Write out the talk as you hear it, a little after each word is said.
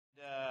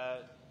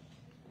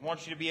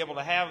want you to be able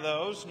to have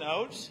those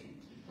notes.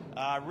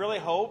 I really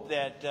hope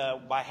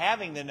that by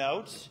having the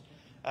notes,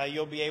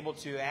 you'll be able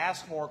to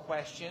ask more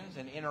questions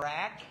and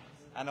interact.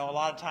 I know a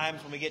lot of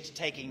times when we get to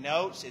taking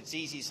notes, it's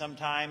easy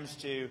sometimes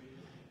to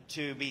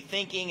be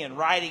thinking and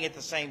writing at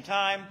the same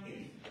time.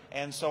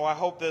 And so I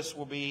hope this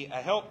will be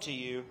a help to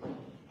you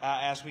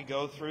as we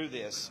go through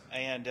this.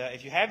 And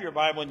if you have your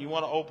Bible and you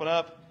want to open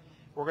up,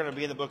 we're going to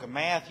be in the book of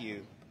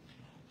Matthew.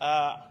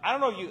 I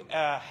don't know if you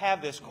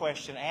have this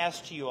question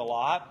asked to you a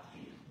lot,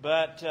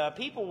 but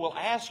people will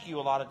ask you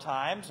a lot of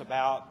times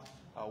about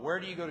where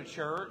do you go to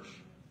church?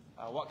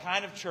 What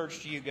kind of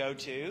church do you go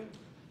to?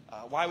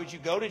 Why would you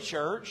go to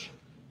church?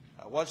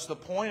 What's the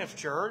point of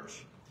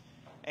church?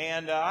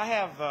 And I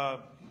have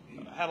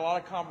had a lot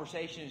of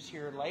conversations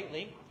here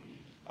lately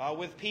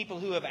with people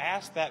who have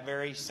asked that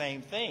very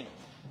same thing.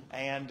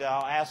 And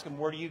I'll ask them,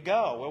 where do you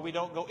go? Well, we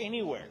don't go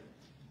anywhere.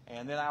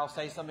 And then I'll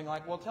say something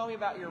like, well, tell me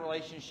about your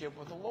relationship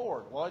with the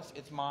Lord. Well,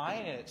 it's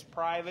mine and it's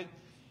private,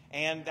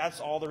 and that's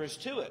all there is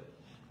to it.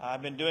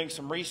 I've been doing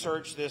some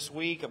research this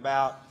week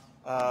about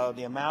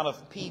the amount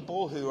of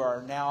people who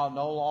are now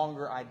no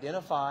longer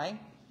identifying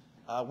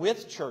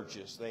with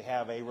churches. They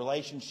have a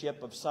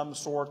relationship of some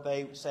sort,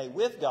 they say,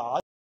 with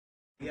God,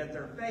 yet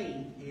their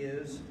faith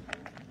is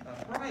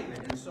private.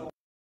 And so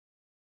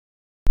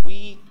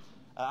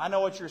I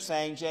know what you're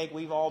saying, Jake.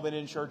 We've all been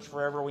in church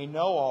forever. We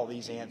know all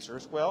these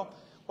answers. Well,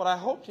 what I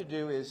hope to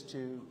do is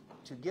to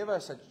give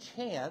us a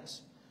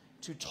chance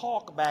to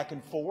talk back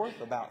and forth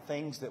about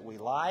things that we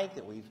like,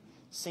 that we've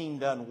seen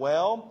done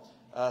well,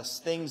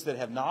 things that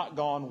have not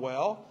gone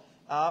well,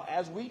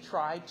 as we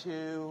try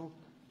to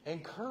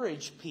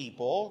encourage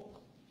people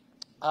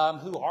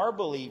who are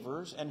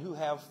believers and who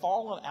have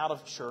fallen out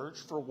of church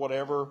for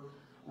whatever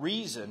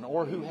reason,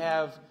 or who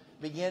have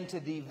begun to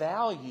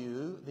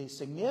devalue the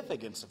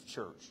significance of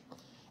church.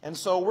 And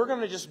so we're going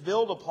to just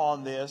build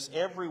upon this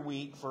every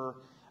week for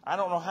I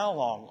don't know how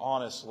long,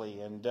 honestly.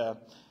 And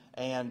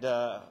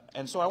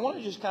so I want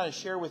to just kind of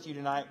share with you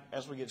tonight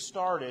as we get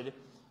started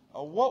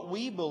what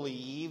we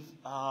believe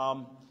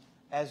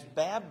as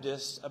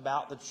Baptists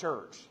about the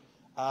church.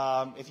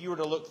 If you were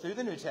to look through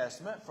the New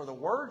Testament for the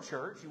word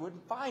church, you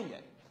wouldn't find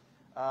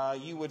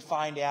it. You would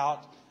find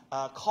out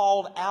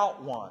called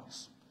out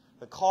ones,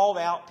 the called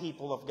out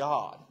people of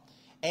God.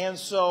 And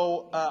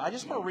so I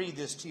just want to read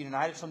this to you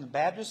tonight. It's from the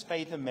Baptist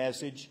Faith and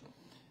Message.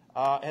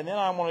 And then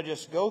I want to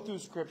just go through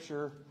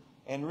Scripture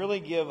and really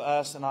give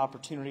us an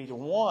opportunity to,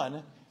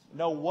 one,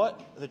 know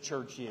what the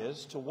church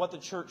is, to what the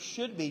church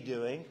should be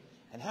doing,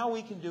 and how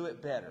we can do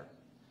it better,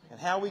 and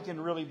how we can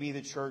really be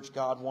the church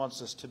God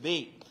wants us to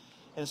be.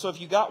 And so if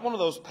you got one of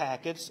those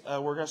packets,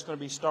 we're just going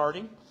to be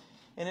starting.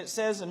 And it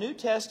says, the New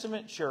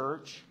Testament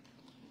Church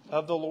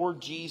of the Lord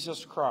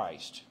Jesus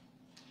Christ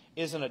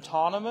is an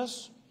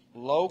autonomous,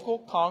 local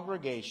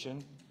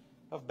congregation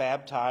of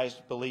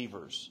baptized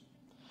believers,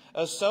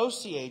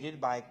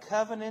 associated by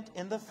covenant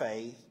in the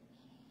faith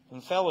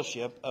and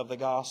fellowship of the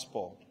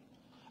gospel,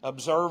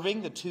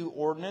 observing the two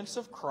ordinances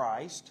of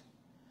Christ,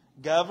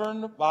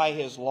 governed by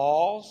his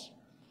laws,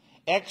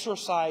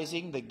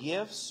 exercising the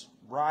gifts,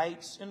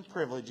 rights, and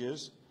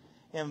privileges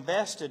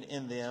invested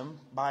in them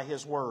by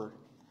his word,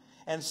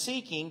 and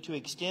seeking to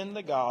extend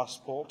the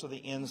gospel to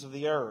the ends of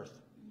the earth.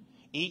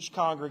 Each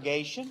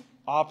congregation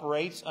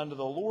operates under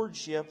the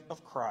lordship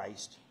of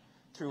Christ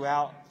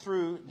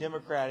through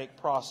democratic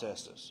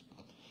processes.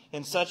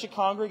 In such a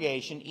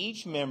congregation,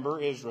 each member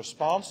is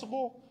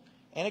responsible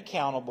and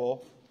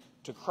accountable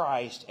to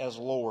Christ as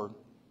Lord.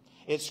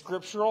 Its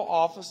scriptural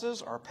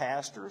offices are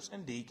pastors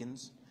and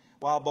deacons.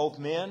 While both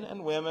men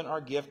and women are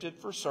gifted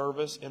for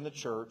service in the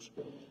church,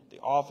 the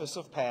office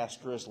of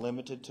pastor is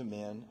limited to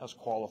men as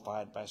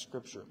qualified by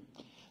Scripture.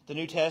 The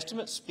New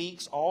Testament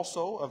speaks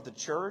also of the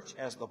church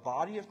as the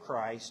body of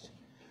Christ,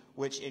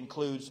 which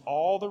includes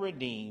all the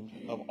redeemed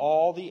of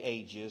all the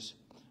ages,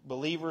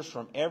 believers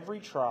from every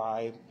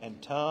tribe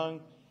and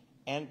tongue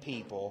and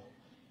people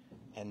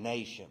and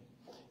nation.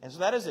 And so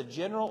that is a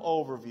general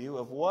overview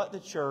of what the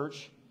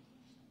church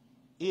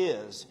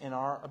is in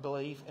our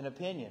belief and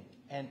opinion.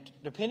 And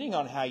depending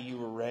on how you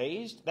were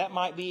raised, that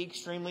might be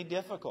extremely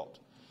difficult.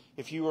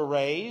 If you were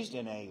raised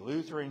in a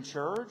Lutheran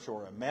church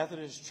or a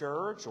Methodist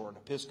church or an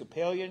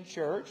Episcopalian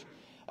church,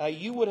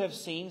 you would have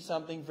seen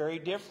something very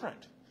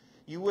different.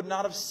 You would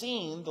not have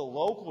seen the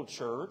local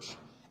church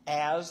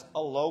as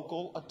a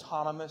local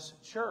autonomous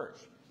church.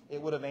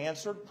 It would have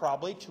answered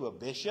probably to a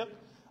bishop,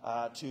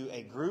 to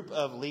a group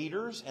of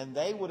leaders, and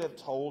they would have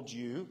told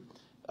you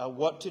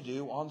what to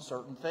do on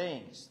certain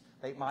things.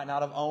 They might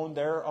not have owned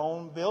their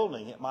own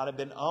building. It might have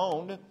been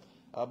owned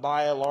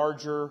by a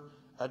larger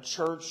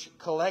church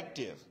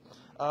collective.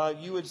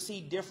 You would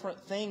see different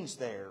things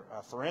there.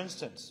 For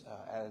instance,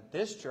 at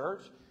this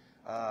church,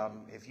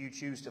 if you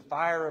choose to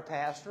fire a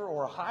pastor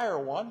or hire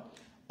one,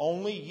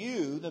 only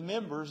you, the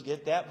members,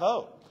 get that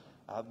vote.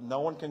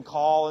 No one can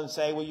call and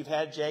say, well, you've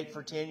had Jake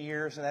for 10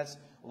 years, and that's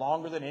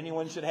longer than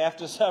anyone should have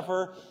to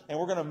suffer, and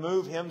we're going to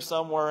move him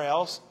somewhere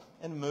else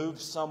and move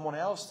someone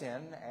else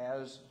in,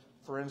 as,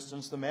 for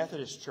instance, the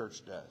Methodist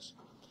Church does.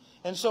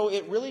 And so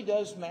it really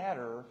does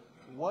matter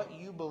what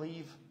you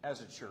believe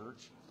as a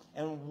church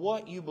and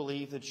what you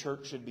believe the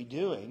church should be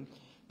doing,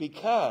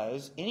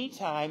 because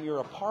anytime you're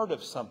a part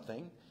of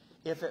something,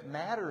 if it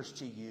matters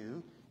to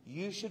you,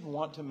 you should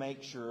want to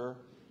make sure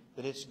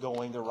that it's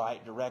going the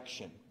right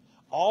direction.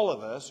 All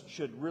of us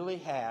should really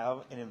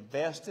have an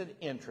invested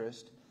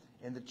interest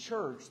in the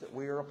church that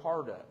we are a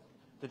part of,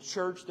 the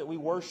church that we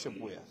worship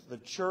with, the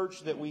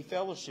church that we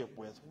fellowship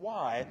with.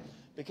 Why?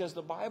 Because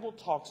the Bible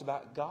talks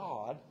about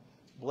God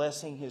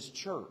blessing His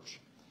church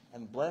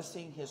and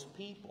blessing His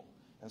people.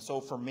 And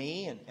so for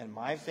me and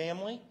my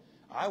family,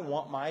 I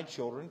want my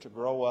children to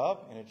grow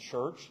up in a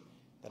church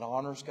that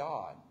honors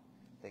God,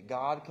 that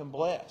God can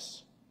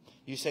bless.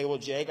 You say, well,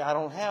 Jake, I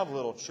don't have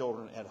little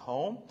children at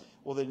home.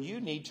 Well, then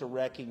you need to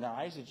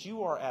recognize that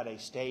you are at a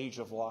stage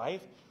of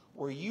life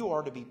where you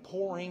are to be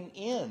pouring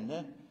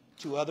in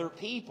to other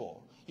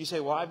people. You say,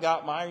 well, I've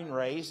got mine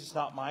raised. It's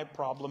not my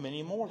problem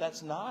anymore.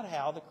 That's not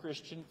how the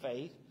Christian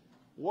faith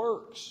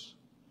works.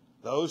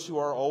 Those who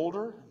are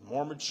older,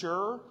 more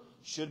mature,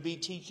 should be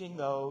teaching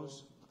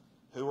those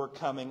who are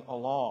coming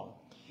along.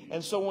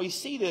 And so when we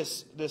see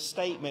this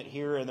statement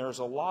here, and there's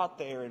a lot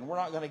there, and we're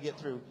not going to get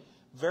through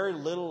very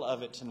little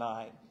of it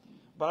tonight,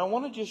 but I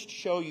want to just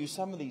show you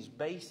some of these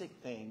basic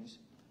things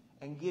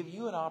and give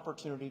you an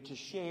opportunity to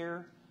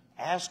share,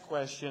 ask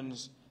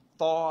questions,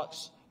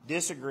 thoughts,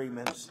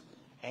 disagreements,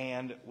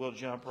 and we'll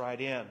jump right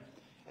in.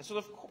 And so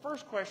the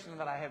first question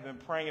that I have been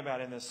praying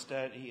about in this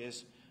study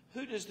is,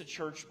 who does the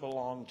church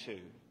belong to?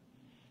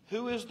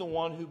 Who is the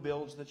one who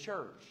builds the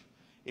church?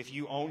 If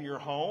you own your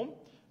home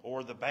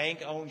or the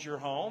bank owns your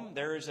home,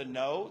 there is a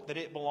note that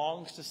it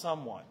belongs to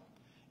someone.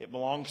 It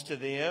belongs to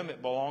them.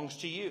 It belongs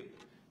to you.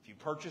 If you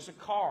purchase a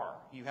car,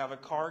 you have a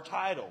car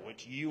title,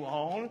 which you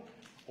own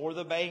or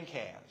the bank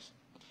has.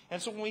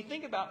 And so when we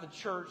think about the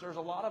church, there's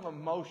a lot of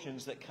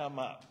emotions that come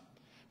up,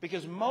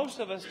 because most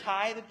of us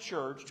tie the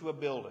church to a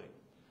building,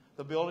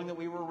 the building that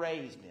we were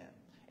raised in.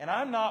 And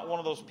I'm not one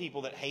of those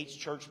people that hates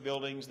church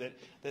buildings,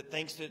 that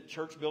thinks that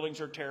church buildings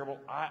are terrible.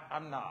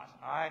 I'm not.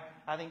 I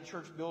think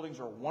church buildings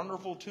are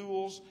wonderful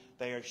tools.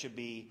 They should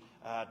be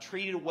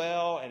treated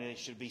well, and it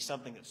should be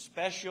something that's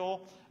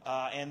special,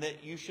 and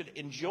that you should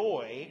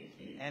enjoy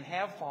and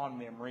have fond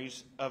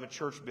memories of a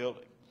church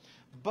building.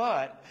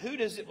 But who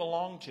does it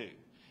belong to?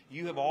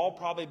 You have all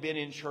probably been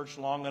in church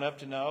long enough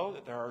to know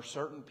that there are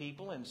certain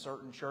people in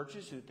certain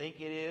churches who think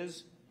it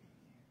is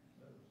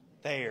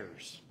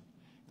theirs.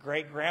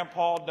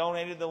 Great-grandpa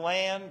donated the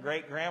land.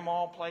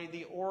 Great-grandma played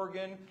the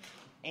organ.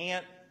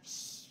 Aunt,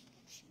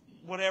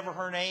 whatever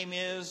her name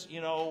is,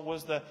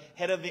 was the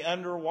head of the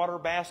underwater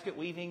basket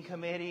weaving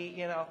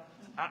committee. And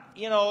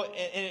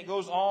it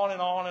goes on and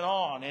on and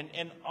on.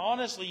 And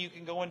honestly, you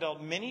can go into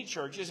many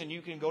churches and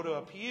you can go to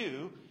a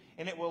pew,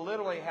 and it will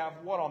literally have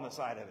what on the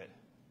side of it?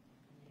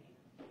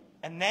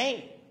 A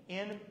name,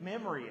 in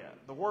memory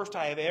of. The worst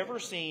I have ever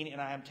seen,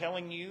 and I am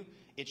telling you,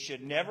 it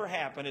should never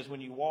happen, is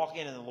when you walk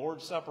in and the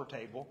Lord's Supper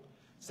table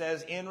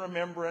says, in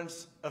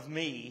remembrance of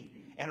me,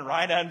 and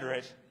right under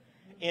it,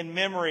 in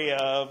memory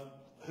of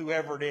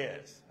whoever it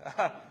is.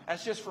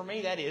 That's just, for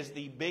me, that is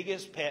the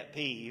biggest pet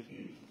peeve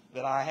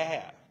that I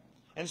have.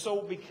 And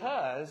so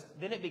because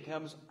then it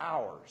becomes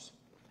ours.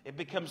 It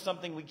becomes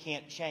something we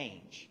can't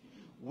change.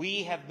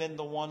 We have been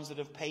the ones that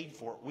have paid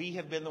for it. We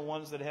have been the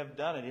ones that have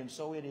done it, and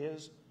so it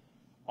is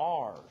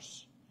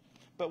ours.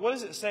 But what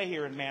does it say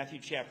here in Matthew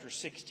chapter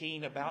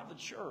 16 about the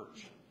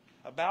church,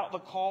 about the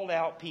called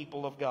out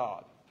people of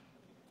God?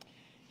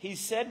 He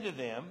said to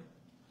them,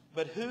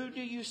 "But who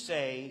do you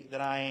say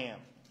that I am?"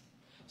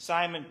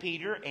 Simon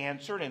Peter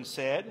answered and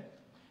said,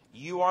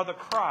 "You are the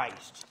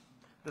Christ,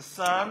 the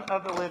Son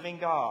of the living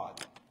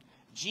God."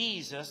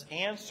 Jesus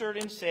answered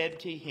and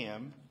said to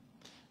him,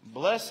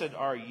 "Blessed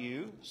are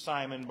you,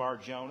 Simon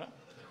Bar-Jonah,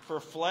 for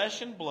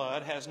flesh and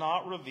blood has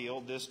not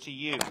revealed this to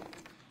you,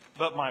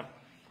 but my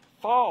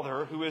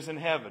Father who is in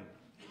heaven.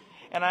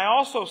 And I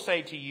also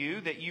say to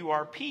you that you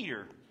are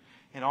Peter,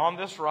 and on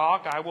this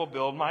rock I will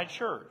build my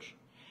church,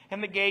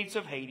 and the gates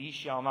of Hades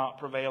shall not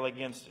prevail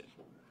against it.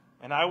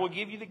 And I will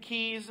give you the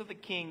keys of the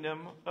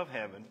kingdom of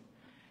heaven,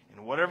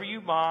 and whatever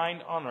you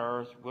bind on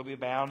earth will be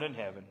bound in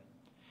heaven,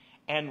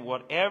 and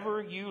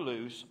whatever you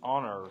loose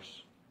on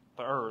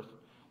the earth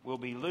will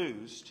be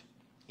loosed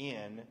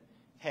in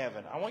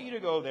heaven." I want you to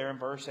go there in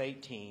verse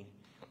 18,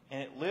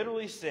 and it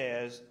literally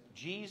says,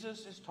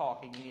 Jesus is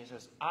talking, and he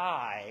says,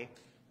 "I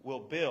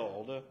will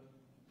build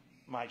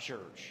my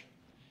church."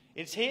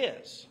 It's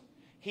his.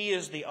 He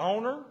is the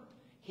owner.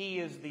 He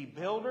is the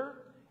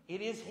builder. It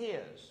is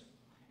his.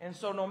 And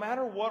so no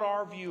matter what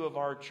our view of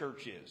our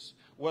church is,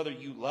 whether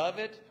you love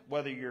it,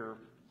 whether you're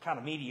kind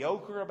of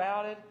mediocre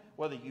about it,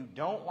 whether you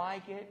don't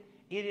like it,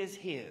 it is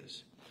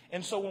his.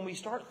 And so when we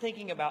start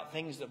thinking about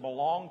things that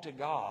belong to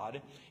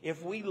God,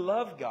 if we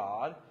love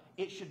God,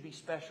 it should be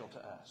special to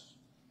us.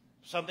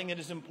 Something that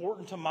is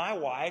important to my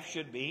wife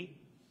should be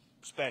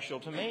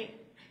special to me.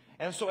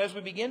 And so as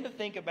we begin to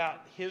think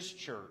about his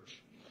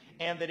church,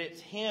 and that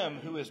it's him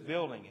who is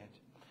building it,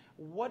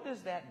 what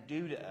does that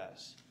do to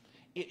us?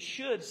 It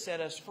should set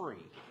us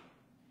free.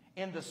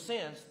 in the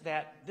sense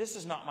that this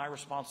is not my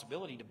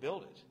responsibility to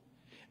build it.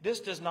 This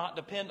does not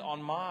depend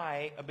on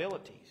my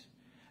abilities.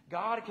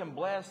 God can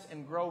bless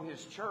and grow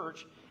His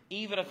church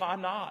even if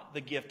I'm not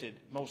the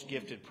most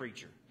gifted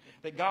preacher.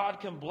 That God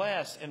can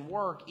bless and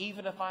work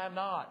even if I'm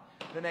not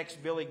the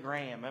next Billy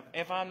Graham,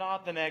 if I'm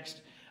not the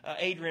next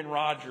Adrian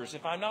Rogers,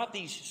 if I'm not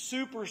these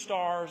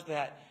superstars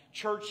that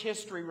church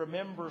history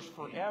remembers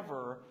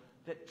forever,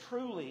 that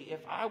truly, if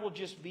I will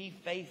just be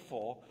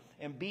faithful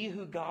and be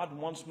who God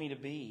wants me to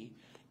be,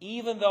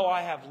 even though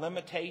I have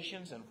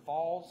limitations and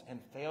faults and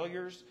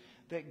failures,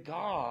 that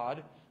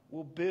God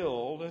will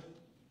build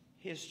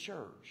His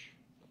church.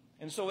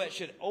 And so that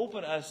should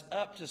open us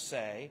up to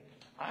say,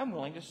 I'm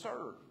willing to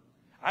serve.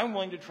 I'm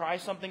willing to try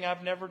something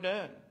I've never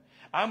done.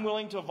 I'm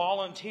willing to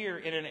volunteer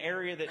in an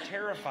area that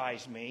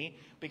terrifies me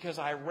because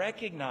I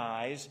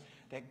recognize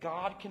that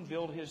God can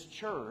build His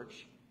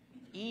church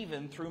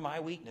even through my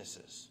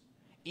weaknesses,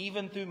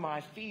 even through my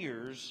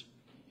fears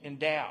and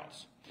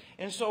doubts.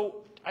 And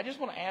so I just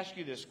want to ask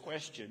you this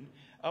question.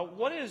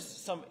 What is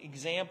some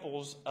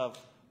examples of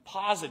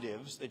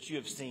positives that you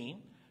have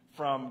seen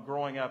from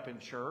growing up in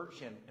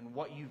church and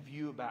what you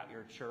view about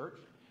your church?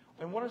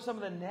 And what are some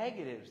of the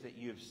negatives that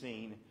you have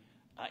seen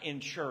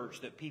in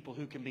church, that people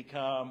who can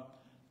become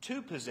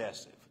too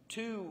possessive,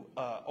 too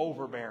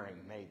overbearing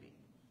maybe?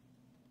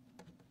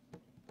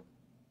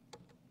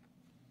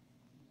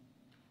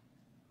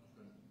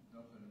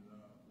 Nothing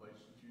likes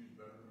to choose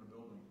better than a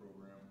building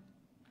program.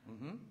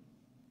 Mm-hmm.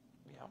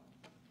 Yeah.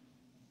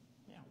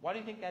 Yeah. Why do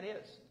you think that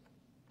is?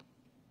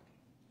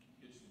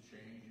 It's the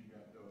change. You've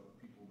got the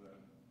people that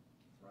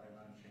thrive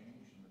on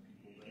change and the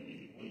people that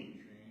want to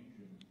change,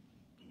 and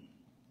the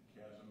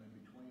chasm in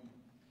between.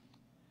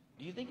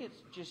 Do you think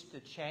it's just the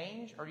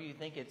change, or do you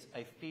think it's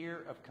a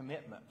fear of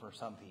commitment for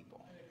some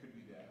people? And it could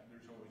be that.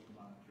 There's always the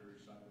monetary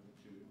side of it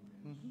too.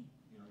 I mean,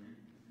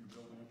 if you're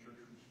building a church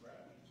from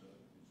scratch, it's a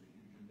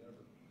huge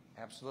endeavor.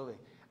 Absolutely.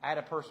 I had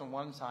a person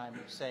one time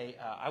say,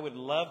 I would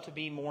love to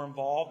be more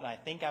involved, and I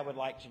think I would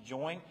like to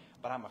join,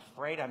 but I'm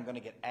afraid I'm going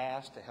to get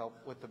asked to help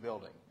with the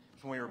building.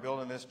 So when we were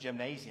building this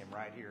gymnasium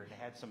right here, it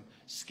had some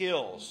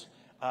skills,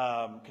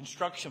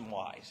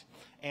 construction-wise.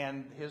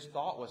 And his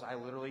thought was, I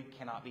literally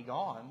cannot be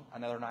gone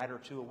another night or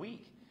two a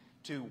week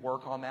to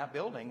work on that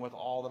building with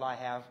all that I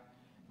have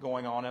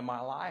going on in my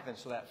life. And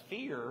so that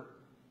fear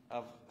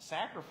of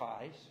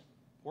sacrifice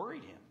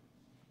worried him.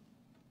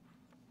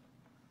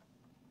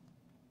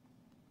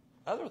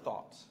 Other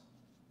thoughts?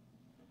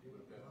 But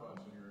if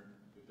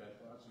that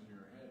thought's in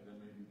your head, then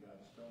maybe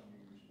God's telling you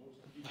you're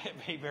supposed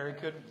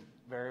to.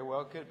 Very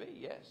well could be,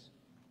 yes.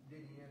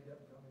 Did he end up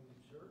coming to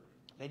church?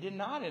 They did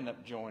not end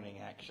up joining,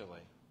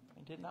 actually.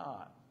 They did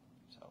not.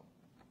 So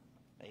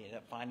they ended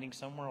up finding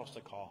somewhere else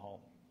to call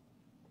home.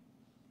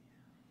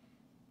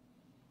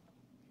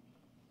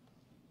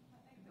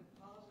 I think the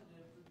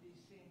positive would be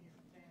seeing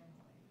your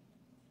family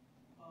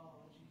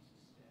follow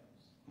Jesus'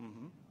 steps.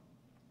 Mm-hmm.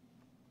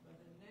 But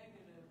the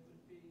negative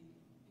would be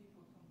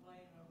people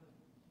complaining over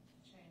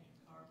the change of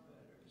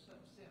carpet or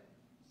something simple.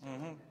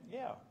 Mm-hmm.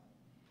 Yeah.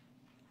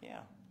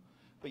 Yeah.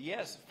 But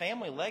yes,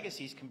 family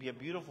legacies can be a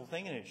beautiful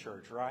thing in a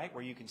church, right?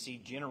 Where you can see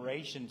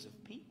generations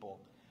of people.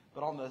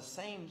 But on the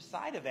same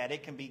side of that,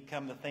 it can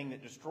become the thing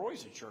that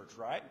destroys a church,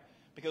 right?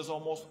 Because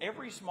almost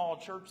every small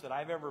church that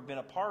I've ever been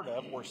a part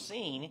of or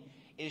seen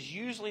is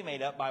usually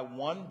made up by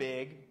one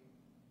big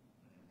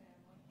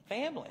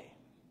family.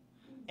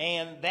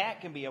 And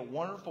that can be a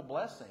wonderful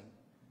blessing,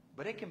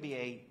 but it can be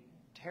a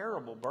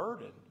terrible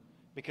burden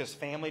because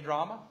family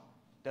drama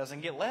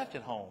doesn't get left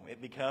at home.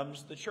 It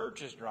becomes the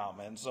church's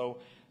drama. And so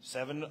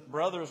 7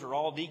 brothers are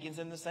all deacons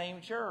in the same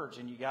church.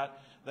 And you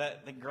got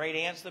the great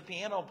aunt's the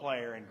piano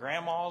player and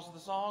grandma's the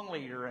song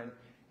leader.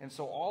 And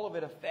so all of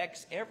it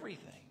affects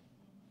everything.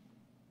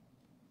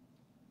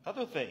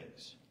 Other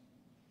things.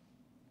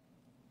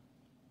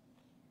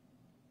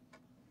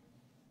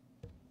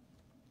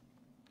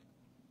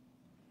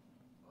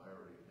 I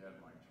already had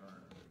my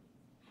turn.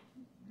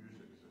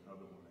 Music is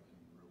another one that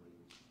can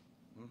really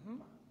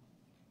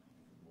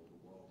blow the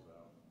walls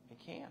out. It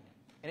can.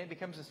 And it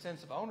becomes a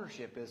sense of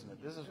ownership, isn't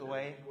it? This is the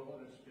way. Well,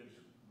 it's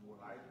what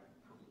I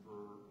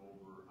prefer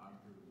over I'm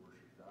here to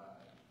worship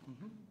God.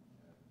 Mm-hmm.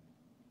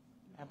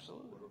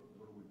 Absolutely. What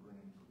are we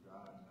bringing for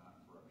God, not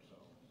for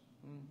ourselves?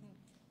 Mm-hmm.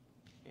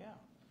 Yeah.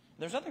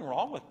 There's nothing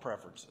wrong with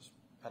preferences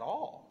at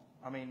all.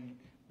 I mean,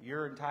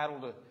 you're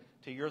entitled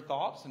to your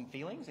thoughts and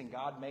feelings, and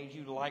God made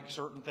you to like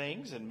certain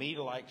things and me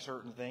to like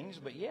certain things.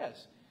 But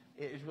yes,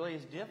 it really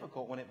is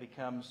difficult when it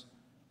becomes,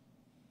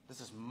 this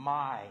is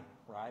mine,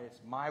 right? It's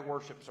my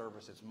worship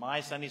service. It's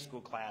my Sunday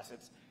school class.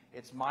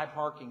 It's my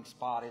parking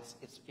spot.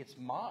 It's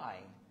mine.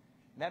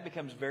 And that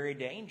becomes very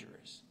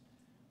dangerous.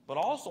 But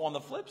also on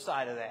the flip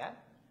side of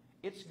that,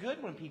 it's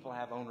good when people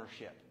have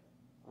ownership,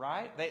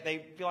 right?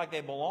 They feel like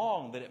they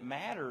belong, that it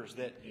matters,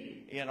 that,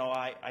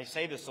 I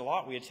say this a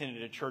lot. We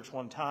attended a church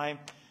one time,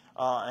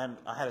 and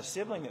I had a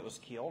sibling that was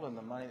killed, and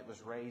the money that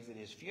was raised at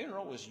his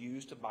funeral was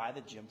used to buy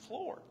the gym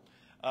floor.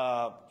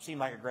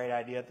 Seemed like a great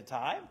idea at the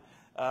time.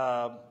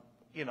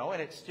 you know,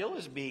 and it still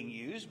is being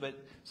used, but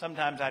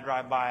sometimes I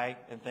drive by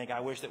and think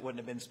I wish that wouldn't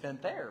have been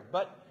spent there.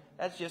 But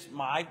that's just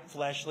my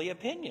fleshly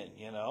opinion,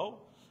 you know.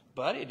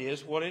 But it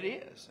is what it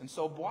is. And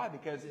so why?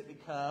 Because it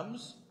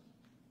becomes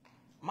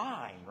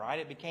mine, right?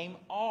 It became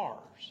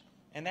ours.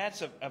 And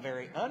that's a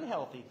very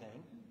unhealthy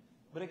thing,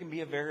 but it can be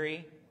a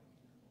very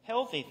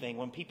healthy thing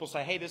when people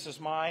say, hey, this is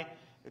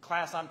the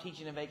class I'm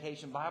teaching in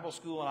Vacation Bible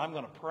School, and I'm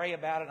going to pray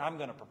about it, and I'm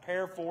going to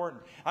prepare for it,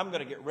 and I'm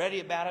going to get ready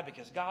about it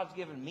because God's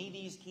given me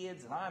these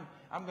kids, and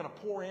I'm going to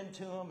pour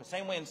into them. The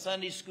same way in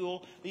Sunday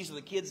school, these are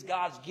the kids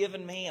God's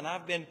given me, and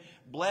I've been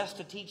blessed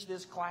to teach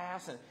this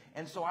class,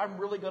 and so I'm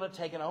really going to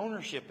take an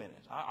ownership in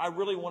it. I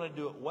really want to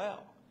do it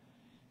well.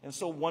 And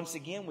so once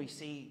again, we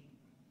see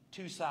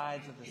two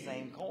sides of the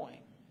same coin.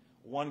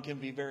 One can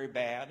be very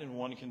bad, and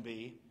one can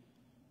be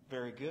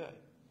very good.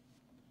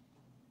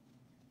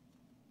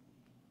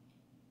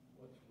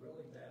 What's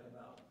really bad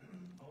about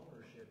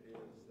ownership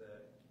is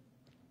that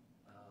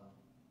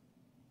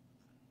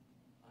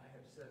I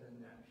have sat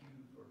in that pew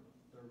for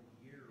 30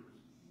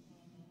 years,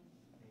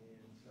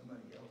 and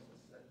somebody else is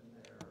sitting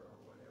there or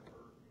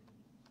whatever,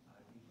 and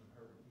I've even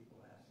heard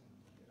people asking me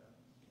to get up.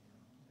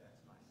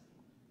 That's my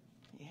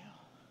seat. Yeah.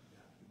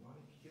 Now, if you want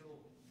to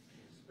kill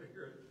the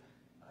spirit,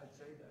 I'd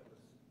say that was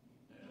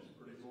That's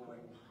pretty as cool.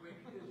 quick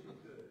as you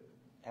could.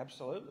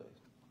 Absolutely.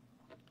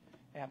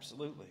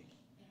 Absolutely.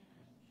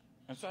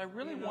 And so I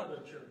really In want... other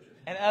churches.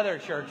 And other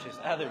churches.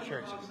 Yeah.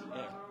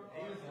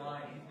 He was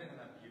lying. He's been in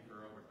that pew for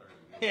over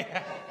 30 years.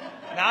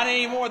 Yeah. Not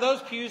anymore.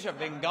 Those pews have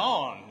been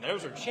gone.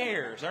 Those are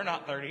chairs. They're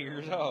not 30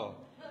 years old.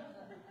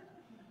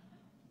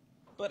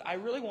 But I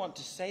really want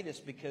to say this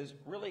because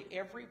really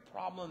every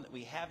problem that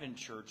we have in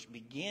church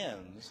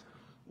begins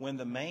when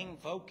the main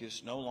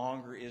focus no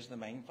longer is the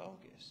main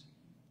focus.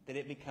 That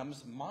it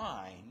becomes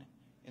mine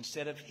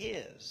instead of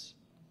his.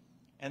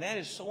 And that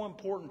is so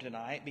important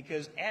tonight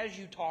because as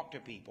you talk to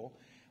people,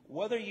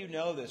 whether you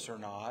know this or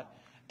not,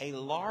 a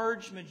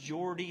large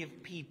majority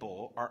of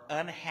people are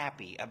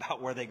unhappy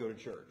about where they go to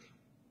church.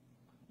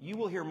 You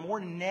will hear more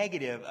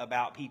negative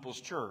about people's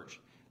church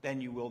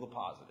than you will the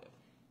positive.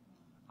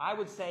 I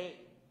would say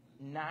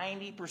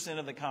 90%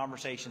 of the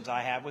conversations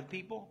I have with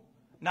people,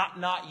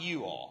 not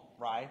you all,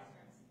 right,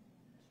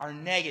 are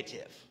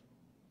negative.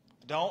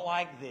 Don't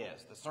like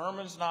this. The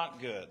sermon's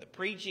not good. The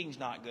preaching's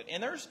not good.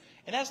 And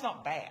that's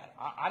not bad.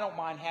 I don't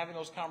mind having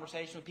those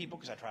conversations with people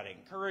because I try to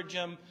encourage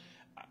them.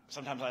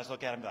 Sometimes I just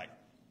look at them and be like,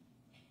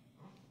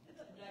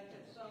 Like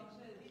that song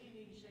said, he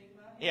didn't even shake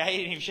my hand. yeah, he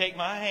didn't even shake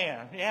my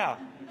hand. Yeah.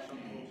 There's some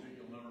folks that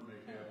you'll never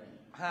make happy.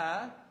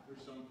 Huh?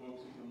 There's some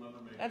folks that you'll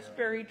never make That's happy.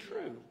 very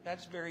true.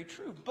 That's very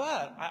true.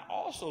 But I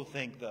also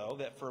think, though,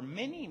 that for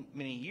many,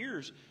 many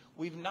years,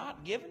 we've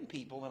not given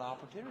people an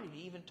opportunity to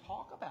even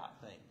talk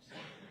about things,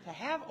 to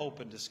have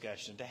open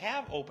discussion, to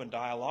have open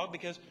dialogue,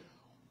 because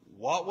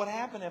what would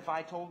happen if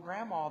I told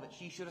Grandma that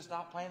she should have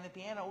stopped playing the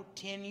piano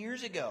 10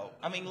 years ago?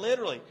 I mean,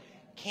 literally,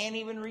 can't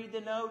even read the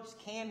notes,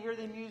 can't hear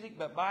the music,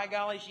 but by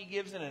golly, she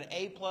gives it an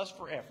A+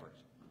 for effort.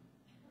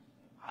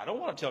 I don't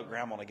want to tell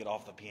Grandma to get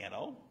off the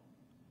piano.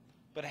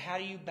 But how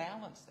do you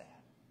balance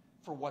that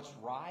for what's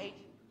right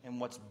and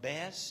what's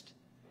best,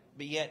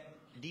 but yet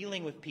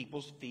dealing with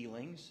people's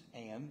feelings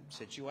and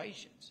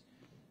situations?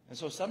 And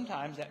so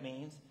sometimes that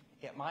means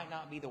it might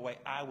not be the way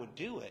I would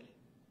do it,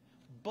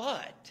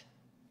 but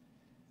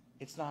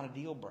it's not a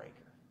deal breaker.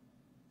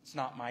 It's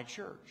not my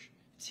church.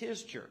 It's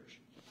his church.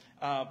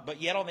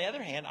 But yet on the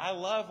other hand, I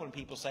love when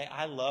people say,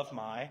 I love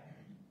my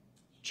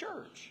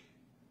church.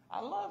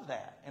 I love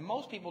that. And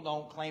most people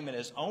don't claim it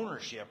as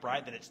ownership,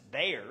 right? That it's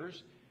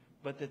theirs,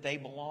 but that they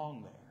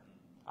belong there.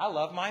 I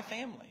love my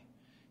family.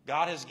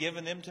 God has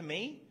given them to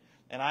me,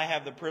 and I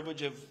have the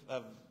privilege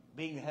of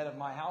being the head of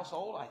my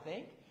household, I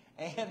think.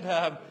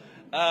 And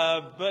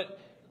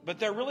but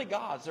they're really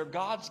God's. They're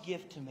God's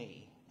gift to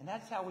me. And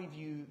that's how we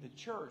view the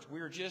church.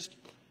 We're just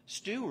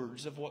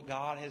stewards of what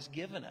God has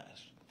given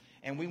us.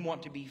 And we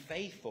want to be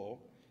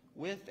faithful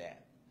with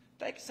that.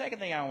 The second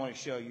thing I want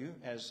to show you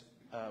as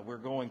we're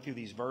going through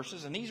these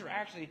verses, and these are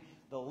actually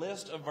the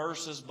list of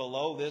verses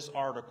below this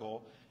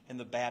article in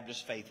the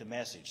Baptist Faith and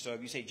Message. So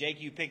if you say, Jake,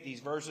 you picked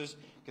these verses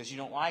because you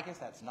don't like us,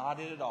 that's not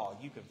it at all.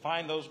 You can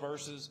find those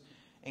verses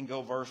and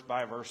go verse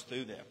by verse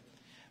through them.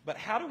 But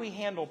how do we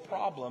handle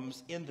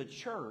problems in the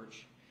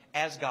church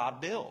as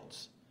God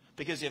builds?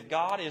 Because if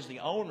God is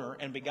the owner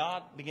and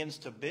God begins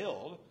to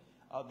build,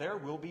 there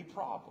will be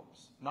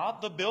problems.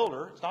 Not the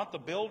builder. It's not the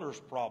builder's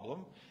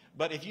problem.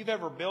 But if you've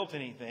ever built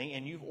anything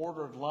and you've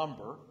ordered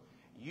lumber,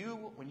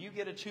 when you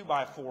get a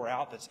 2x4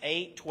 out that's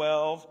 8,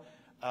 12,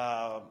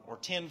 or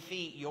 10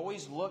 feet, you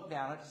always look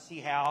down it to see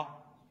how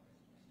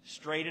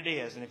straight it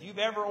is. And if you've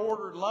ever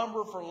ordered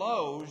lumber for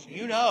Lowe's,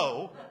 you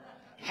know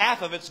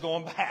half of it's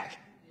going back.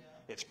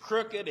 It's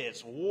crooked,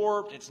 it's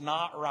warped, it's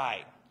not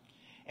right.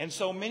 And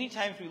so many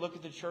times we look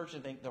at the church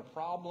and think the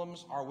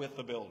problems are with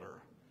the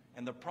builder.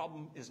 And the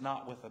problem is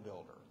not with the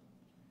builder.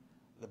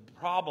 The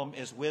problem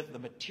is with the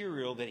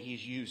material that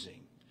he's using.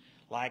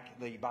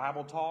 Like the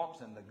Bible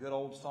talks and the good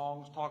old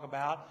songs talk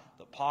about,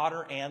 the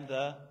potter and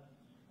the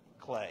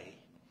clay.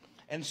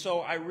 And so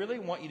I really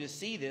want you to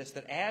see this,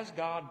 that as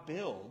God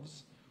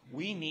builds,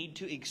 we need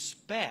to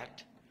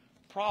expect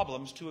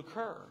problems to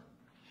occur.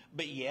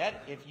 But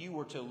yet, if you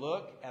were to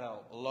look at a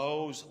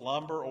Lowe's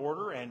lumber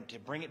order and to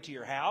bring it to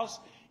your house,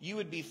 you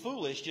would be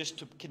foolish just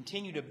to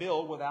continue to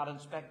build without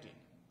inspecting.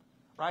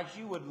 Right?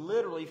 You would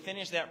literally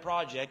finish that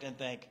project and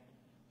think,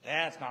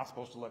 that's not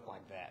supposed to look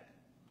like that.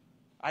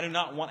 I do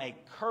not want a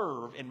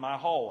curve in my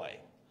hallway.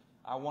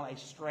 I want a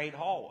straight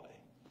hallway.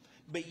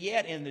 But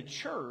yet in the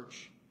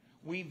church,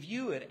 we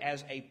view it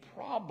as a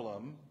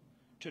problem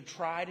to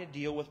try to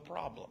deal with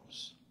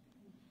problems.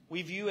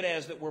 We view it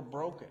as that we're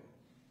broken,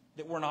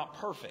 that we're not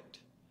perfect,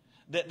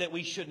 that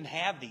we shouldn't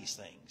have these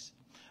things.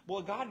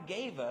 Well, God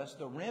gave us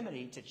the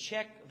remedy to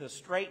check the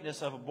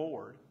straightness of a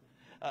board,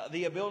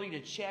 the ability to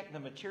check the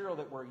material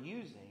that we're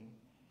using,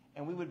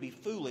 and we would be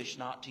foolish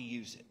not to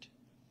use it.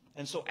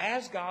 And so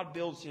as God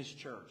builds His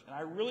church, and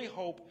I really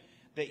hope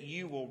that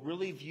you will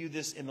really view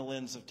this in the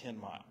lens of 10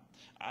 Mile.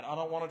 I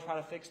don't want to try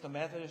to fix the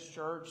Methodist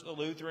church, the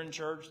Lutheran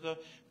church, the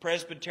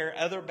Presbyterian,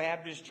 other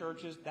Baptist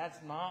churches. That's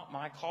not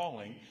my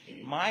calling.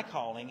 My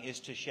calling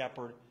is to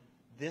shepherd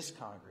this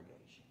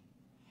congregation.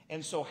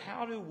 And so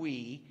how do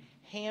we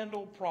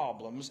handle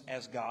problems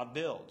as God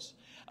builds?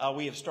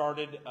 We have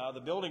started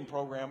the building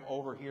program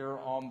over here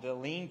on the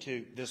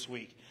lean-to this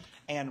week.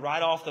 And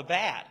right off the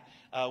bat,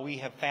 we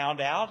have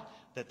found out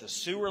that the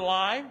sewer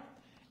line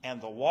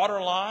and the water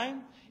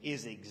line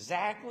is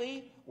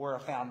exactly where a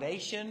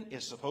foundation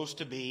is supposed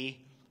to be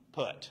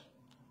put.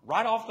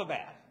 Right off the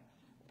bat.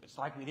 It's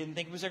like we didn't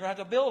think we was going to have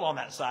to build on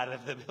that side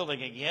of the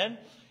building again.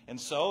 And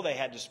so they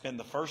had to spend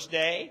the first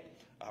day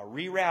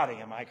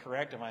rerouting. Am I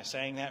correct? Am I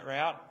saying that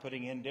route?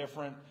 Putting in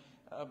different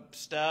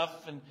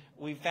stuff. And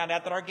we found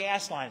out that our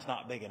gas line's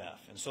not big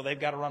enough. And so they've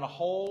got to run a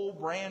whole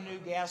brand new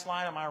gas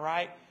line, am I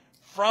right?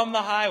 From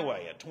the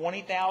highway, a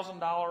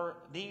 $20,000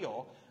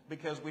 deal,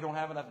 because we don't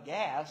have enough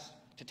gas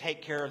to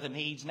take care of the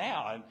needs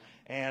now.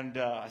 And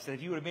I said,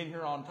 if you would have been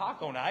here on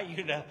taco night,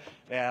 you'd have,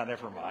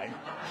 never mind.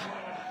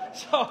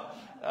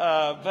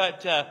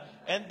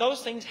 And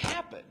those things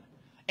happen.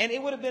 And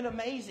it would have been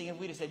amazing if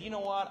we'd have said, you know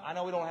what, I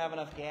know we don't have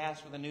enough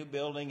gas for the new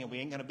building and we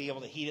ain't going to be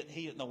able to heat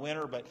it in the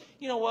winter, but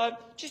you know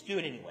what, just do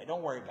it anyway.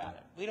 Don't worry about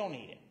it. We don't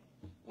need it.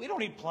 We don't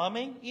need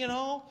plumbing, you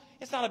know.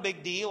 It's not a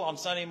big deal on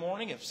Sunday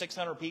morning if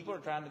 600 people are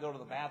trying to go to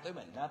the bathroom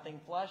and nothing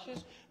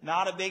flushes.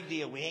 Not a big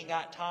deal. We ain't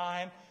got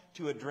time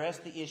to address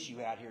the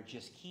issue out here.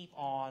 Just keep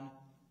on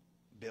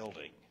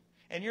building.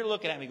 And you're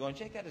looking at me going,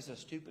 Jake, that is the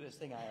stupidest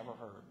thing I ever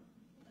heard.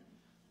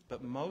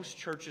 But most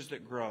churches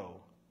that grow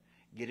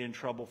get in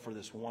trouble for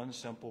this one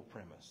simple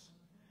premise.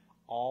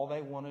 All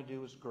they want to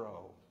do is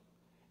grow,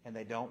 and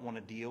they don't want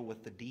to deal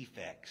with the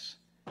defects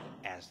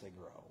as they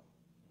grow.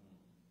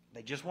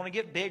 They just want to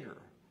get bigger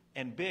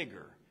and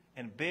bigger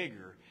and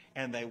bigger,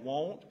 and they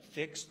won't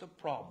fix the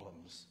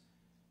problems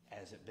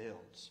as it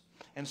builds.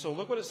 And so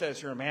look what it says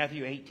here in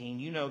Matthew 18.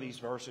 You know these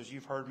verses.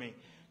 You've heard me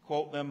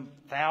quote them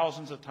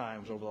thousands of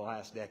times over the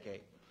last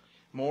decade.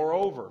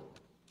 Moreover,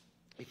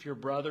 if your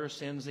brother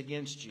sins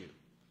against you,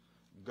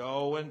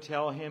 go and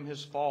tell him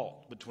his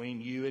fault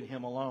between you and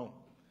him alone.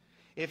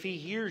 If he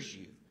hears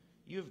you,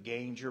 you have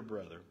gained your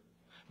brother.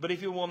 But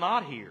if he will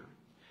not hear,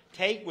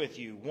 take with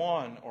you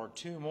one or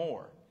two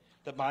more,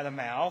 that by the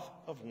mouth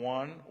of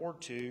by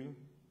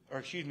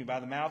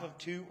the mouth of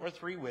 2 or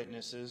 3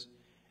 witnesses,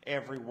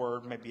 every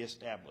word may be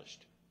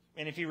established.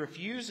 And if he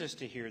refuses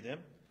to hear them,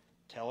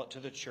 tell it to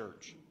the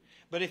church.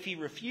 But if he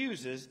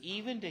refuses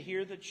even to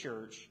hear the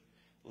church,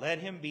 let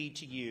him be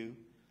to you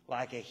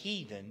like a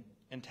heathen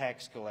and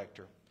tax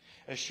collector.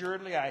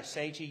 Assuredly, I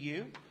say to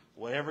you,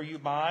 whatever you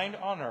bind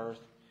on earth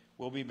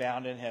will be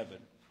bound in heaven,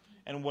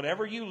 and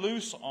whatever you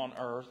loose on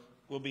earth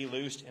will be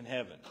loosed in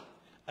heaven.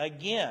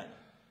 Again,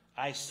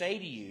 I say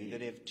to you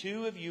that if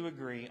 2 of you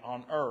agree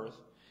on earth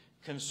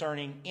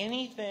concerning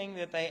anything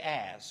that they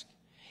ask,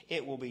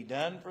 it will be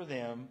done for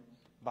them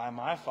by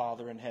my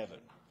Father in heaven.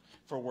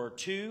 For where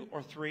 2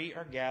 or 3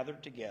 are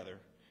gathered together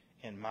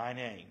in my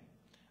name,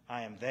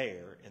 I am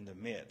there in the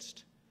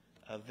midst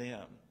of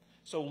them.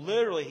 So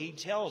literally, he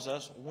tells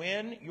us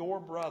when your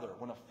brother,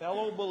 when a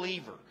fellow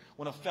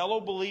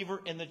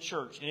believer in the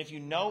church, and if you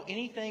know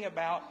anything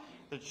about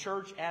the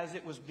church as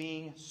it was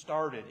being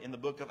started in the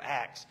book of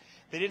Acts,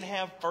 they didn't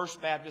have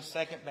First Baptist,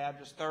 Second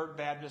Baptist, Third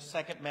Baptist,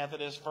 Second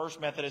Methodist, First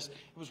Methodist.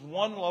 It was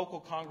one local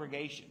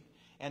congregation.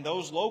 And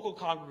those local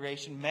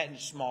congregations met in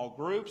small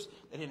groups.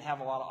 They didn't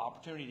have a lot of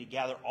opportunity to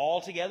gather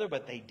all together,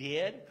 but they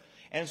did.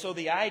 And so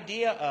the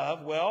idea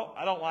of, well,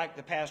 I don't like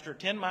the pastor at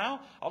 10 Mile,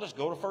 I'll just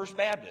go to First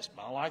Baptist.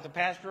 I don't like the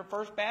pastor at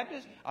First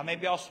Baptist,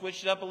 maybe I'll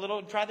switch it up a little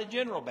and try the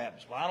General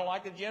Baptist. Well, I don't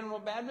like the General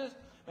Baptist,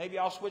 maybe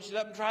I'll switch it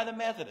up and try the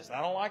Methodist.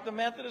 I don't like the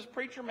Methodist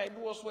preacher, maybe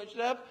we'll switch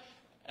it up.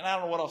 And I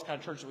don't know what else kind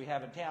of churches we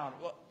have in town.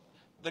 Well,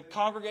 the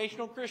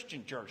Congregational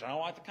Christian Church. I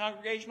don't like the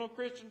Congregational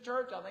Christian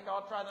Church. I think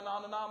I'll try the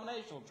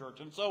non-denominational church.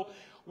 And so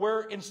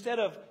instead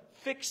of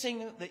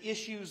fixing the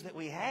issues that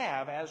we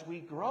have as we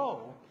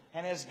grow,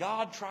 and as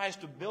God tries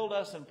to build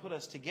us and put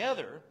us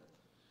together,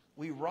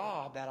 we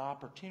rob that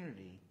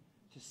opportunity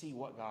to see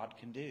what God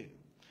can do.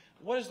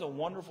 what is the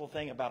wonderful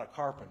thing about a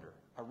carpenter,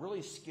 a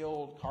really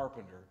skilled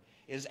carpenter,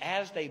 is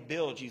as they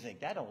build, you think,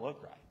 that don't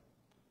look right.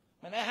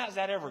 I mean, how's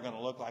that ever going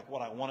to look like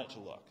what I want it to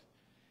look?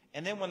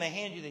 And then when they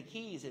hand you the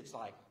keys, it's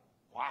like,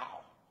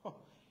 wow.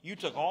 You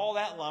took all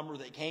that lumber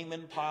that came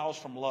in piles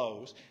from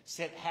Lowe's,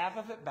 sent half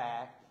of it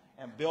back,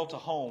 and built a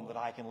home that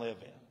I can live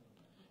in.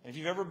 And if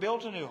you've ever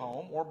built a new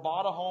home or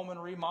bought a home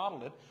and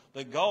remodeled it,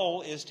 the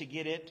goal is to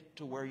get it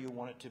to where you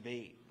want it to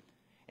be.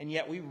 And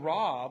yet we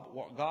rob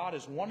what God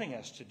is wanting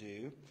us to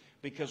do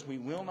because we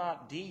will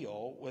not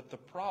deal with the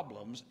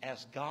problems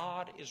as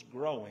God is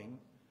growing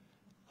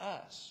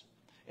us.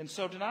 And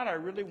so tonight I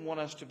really want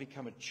us to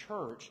become a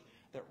church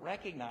that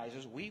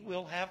recognizes we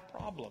will have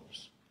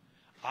problems.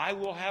 I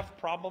will have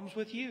problems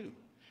with you.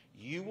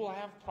 You will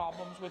have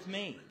problems with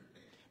me.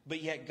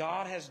 But yet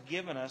God has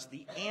given us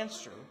the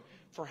answer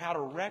for how to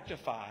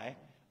rectify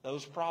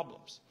those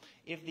problems.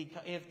 If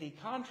the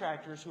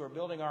contractors who are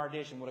building our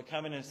addition would have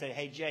come in and said,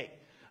 hey, Jake,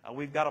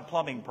 we've got a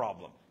plumbing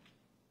problem,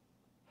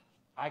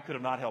 I could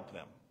have not helped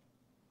them.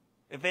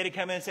 If they'd have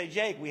come in and said,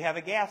 Jake, we have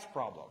a gas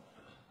problem,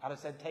 I'd have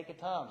said, take a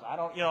Tums. I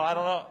don't know. I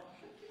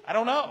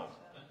don't know.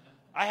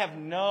 I have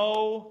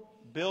no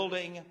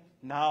building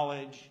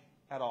knowledge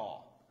at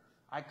all.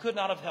 I could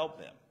not have helped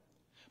them.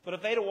 But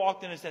if they'd have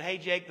walked in and said, hey,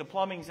 Jake, the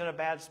plumbing's in a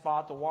bad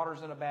spot, the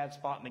water's in a bad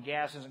spot, and the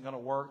gas isn't going to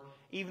work,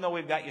 even though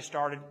we've got you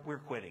started, we're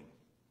quitting.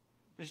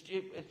 It's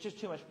just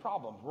too much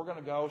problems. We're going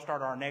to go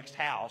start our next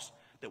house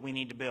that we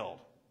need to build.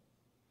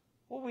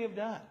 What would we have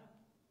done?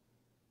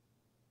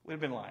 We'd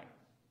have been like,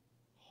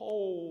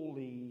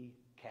 holy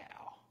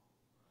cow.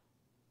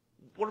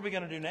 What are we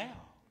going to do now?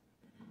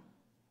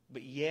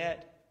 But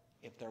yet,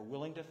 if they're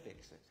willing to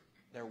fix it,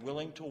 they're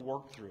willing to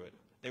work through it,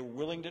 they're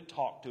willing to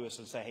talk to us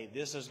and say, hey,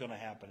 this is going to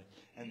happen,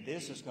 and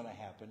this is going to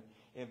happen,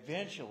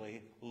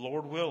 eventually,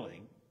 Lord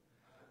willing,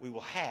 we will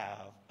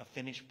have a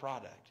finished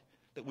product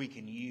that we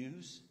can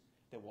use,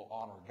 that will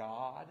honor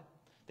God,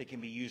 that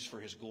can be used for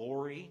His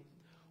glory.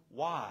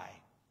 Why?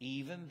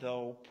 Even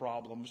though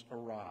problems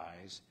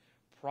arise,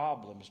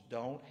 problems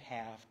don't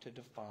have to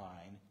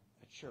define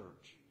a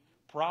church.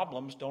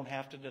 Problems don't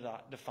have to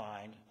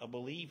define a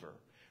believer.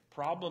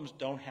 Problems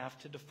don't have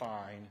to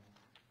define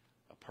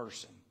a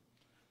person.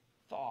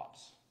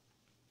 Thoughts?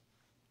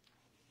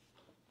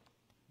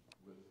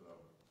 With the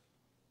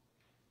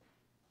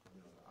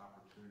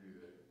opportunity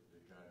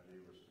that God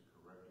gave us to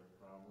correct our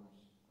problems,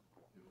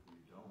 if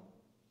we don't,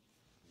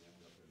 we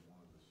end up in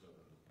one of the 7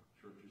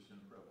 churches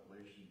in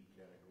Revelation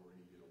category.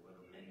 You get a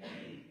letter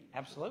rain.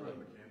 Absolutely.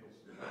 The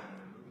candlestick on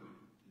the moon.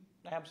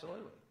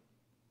 Absolutely.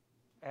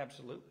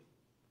 Absolutely.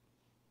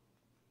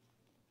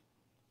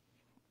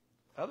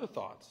 Other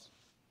thoughts?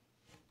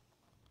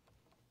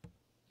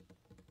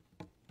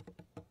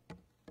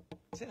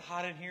 Is it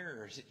hot in here,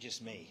 or is it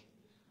just me?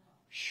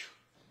 Whew.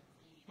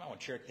 You might want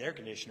to check the air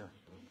conditioner.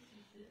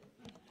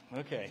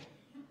 Okay.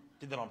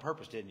 Did that on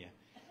purpose, didn't you?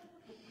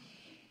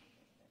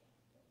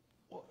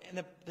 Well,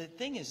 and the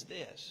thing is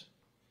this.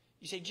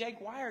 You say, Jake,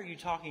 why are you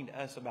talking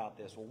to us about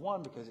this? Well,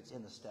 1, because it's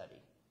in the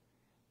study.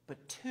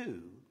 But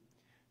 2,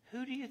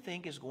 who do you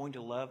think is going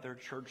to love their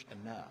church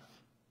enough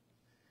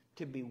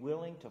to be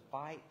willing to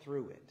fight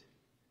through it,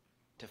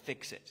 to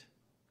fix it?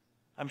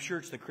 I'm sure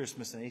it's the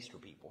Christmas and Easter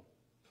people.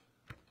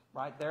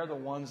 Right? They're the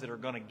ones that are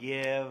going to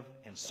give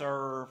and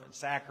serve and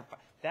sacrifice.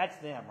 That's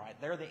them, right?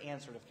 They're the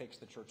answer to fix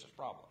the church's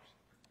problems.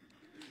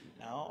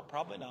 No,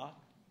 probably not.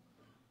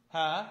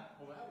 Huh?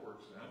 Well, that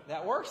works then.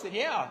 That works then,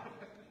 yeah.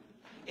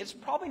 It's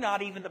probably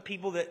not even the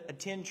people that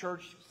attend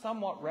church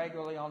somewhat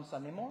regularly on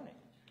Sunday morning.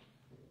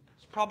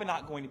 It's probably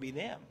not going to be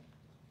them.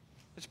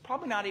 It's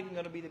probably not even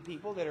going to be the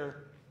people that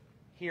are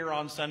here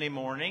on Sunday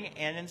morning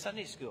and in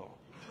Sunday school.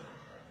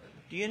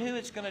 Do you know who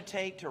it's going to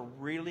take to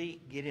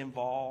really get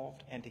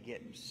involved and to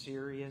get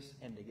serious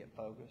and to get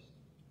focused?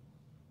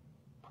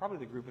 Probably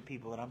the group of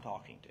people that I'm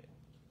talking to.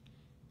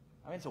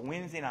 I mean, it's a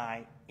Wednesday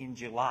night in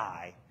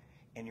July,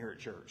 and you're at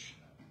church.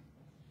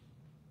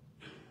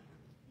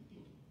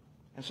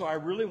 And so I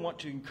really want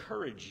to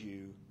encourage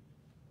you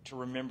to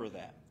remember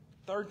that.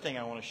 Third thing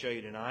I want to show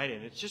you tonight,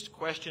 and it's just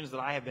questions that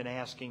I have been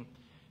asking,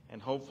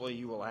 and hopefully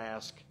you will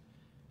ask,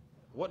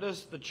 what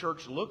does the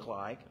church look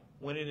like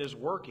when it is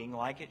working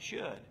like it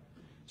should?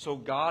 So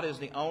God is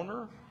the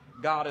owner.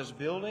 God is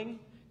building.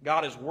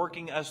 God is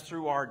working us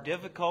through our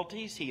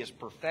difficulties. He is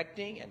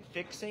perfecting and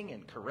fixing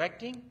and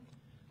correcting.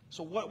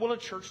 So what will a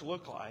church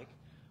look like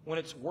when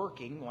it's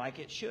working like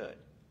it should?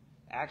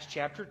 Acts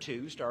chapter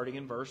 2, starting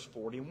in verse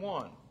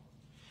 41.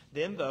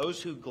 Then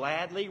those who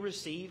gladly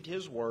received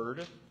His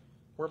word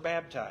were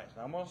baptized.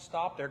 Now I'm going to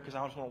stop there because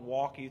I just want to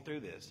walk you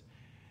through this.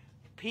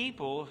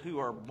 People who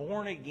are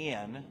born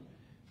again,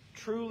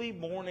 truly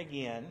born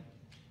again,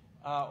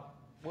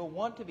 will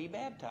want to be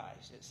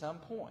baptized at some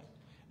point.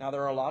 Now,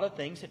 there are a lot of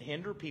things that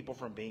hinder people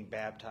from being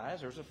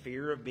baptized. There's a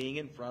fear of being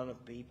in front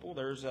of people.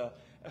 There's a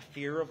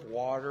fear of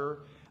water,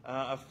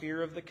 a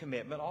fear of the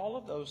commitment, all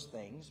of those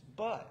things.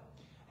 But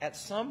at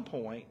some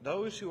point,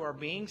 those who are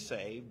being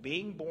saved,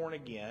 being born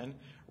again,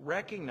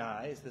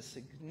 recognize the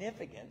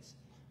significance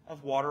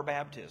of water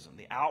baptism,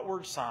 the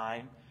outward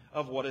sign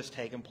of what has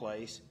taken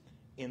place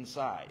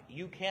inside.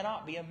 You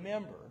cannot be a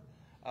member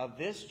of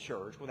this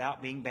church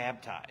without being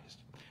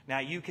baptized. Now,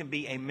 you can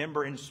be a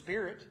member in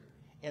spirit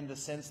in the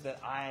sense that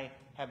I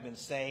have been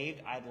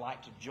saved, I'd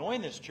like to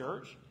join this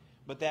church,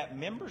 but that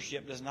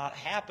membership does not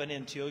happen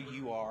until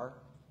you are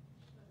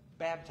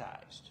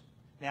baptized.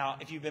 Now,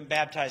 if you've been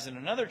baptized in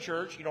another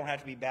church, you don't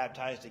have to be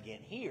baptized again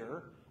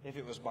here if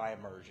it was by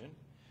immersion.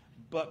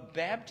 But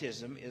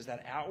baptism is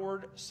that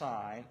outward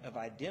sign of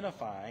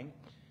identifying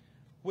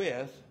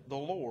with the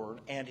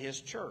Lord and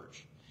His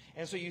church.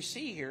 And so you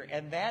see here,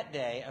 and that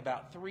day,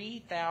 about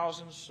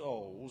 3,000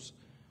 souls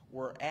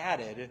were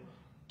added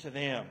to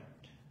them.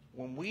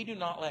 When we do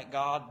not let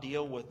God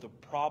deal with the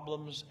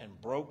problems and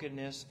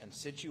brokenness and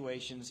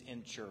situations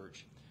in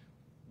church,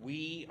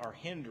 we are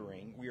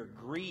hindering, we are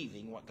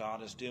grieving what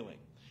God is doing.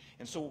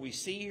 And so what we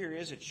see here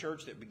is a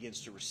church that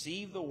begins to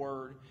receive the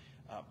Word.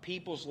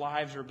 People's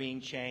lives are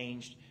being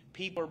changed.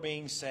 People are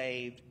being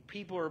saved.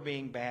 People are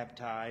being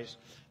baptized.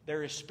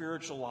 There is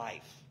spiritual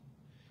life.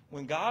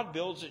 When God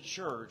builds a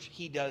church,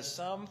 He does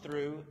some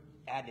through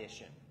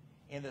addition,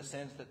 in the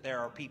sense that there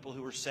are people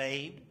who are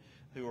saved,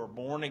 who are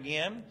born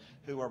again,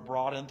 who are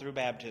brought in through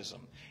baptism,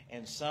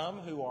 and some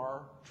who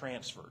are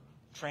transferred,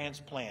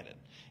 transplanted.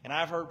 And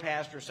I've heard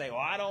pastors say, well,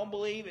 I don't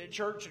believe a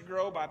church should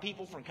grow by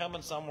people from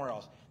coming somewhere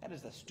else. That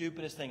is the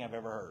stupidest thing I've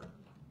ever heard.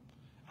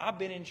 I've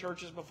been in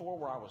churches before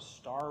where I was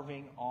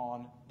starving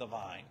on the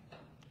vine,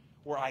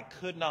 where I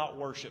could not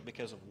worship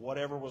because of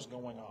whatever was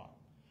going on.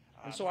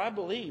 And so I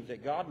believe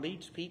that God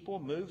leads people,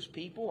 moves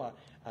people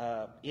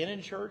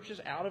in churches,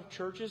 out of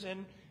churches,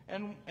 and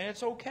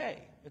it's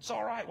okay. It's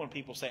all right when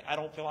people say, I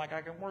don't feel like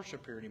I can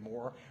worship here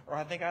anymore, or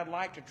I think I'd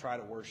like to try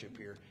to worship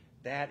here.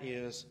 That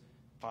is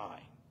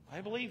fine. I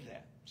believe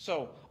that.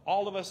 So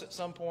all of us at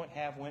some point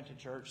have went to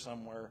church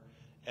somewhere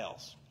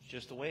else. It's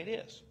just the way it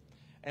is.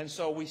 And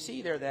so we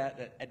see there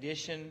that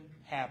addition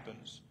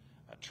happens,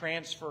 a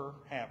transfer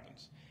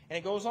happens. And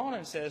it goes on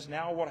and says,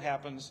 now what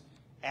happens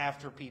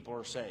after people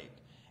are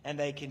saved? And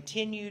they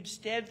continued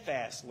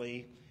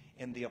steadfastly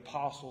in the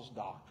apostles'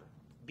 doctrine,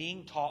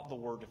 being taught the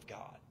Word of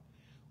God.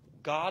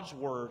 God's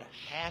Word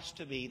has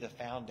to be the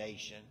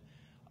foundation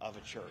of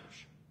a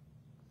church.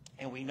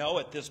 And we know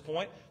at this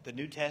point the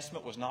New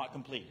Testament was not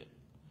completed.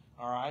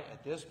 All right,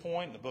 at this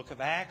point in the book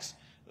of Acts,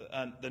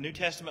 the New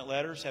Testament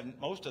letters,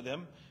 most of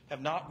them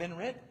have not been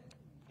written.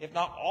 If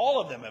not all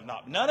of them have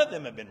not. None of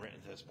them have been written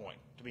at this point,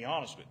 to be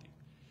honest with you.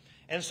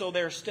 And so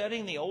they're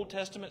studying the Old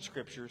Testament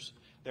scriptures.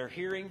 They're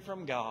hearing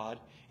from God,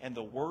 and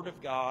the Word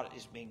of God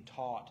is being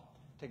taught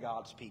to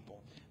God's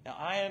people. Now,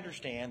 I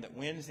understand that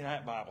Wednesday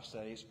night Bible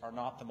studies are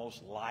not the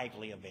most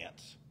lively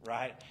events,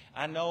 right?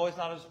 I know it's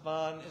not as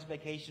fun as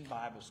Vacation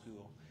Bible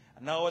School.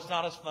 I know it's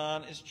not as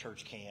fun as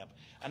church camp.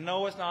 I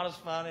know it's not as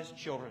fun as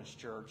children's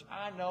church.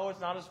 I know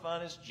it's not as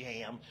fun as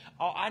jam.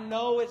 I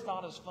know it's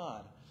not as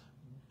fun.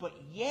 But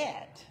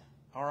yet,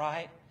 all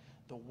right,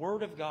 the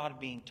Word of God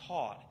being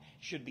taught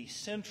should be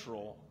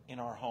central in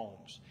our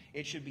homes.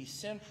 It should be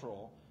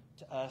central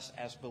to us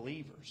as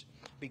believers.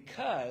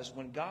 Because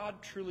when God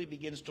truly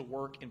begins to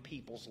work in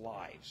people's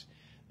lives,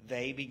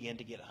 they begin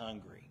to get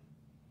hungry.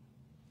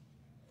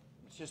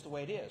 It's just the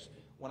way it is.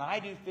 When I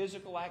do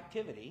physical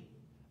activity,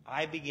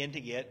 I begin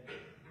to get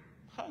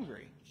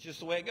hungry. It's just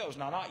the way it goes.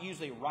 Now, not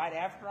usually right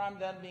after I'm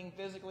done being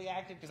physically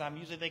active, because I'm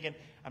usually thinking,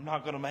 I'm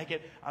not going to make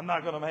it. I'm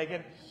not going to make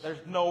it.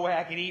 There's no way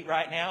I can eat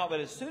right now.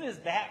 But as soon as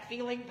that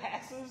feeling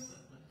passes,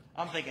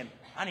 I'm thinking,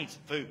 I need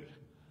some food.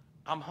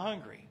 I'm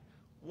hungry.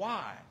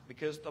 Why?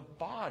 Because the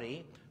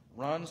body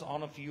runs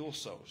on a fuel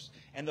source.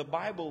 And the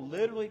Bible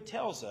literally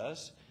tells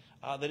us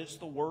that it's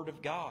the Word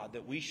of God,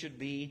 that we should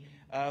be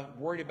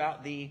worried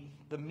about the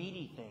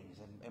meaty things.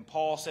 And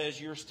Paul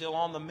says you're still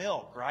on the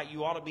milk, right?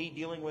 You ought to be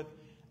dealing with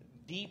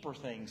deeper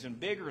things and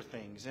bigger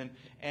things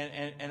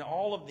and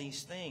all of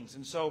these things.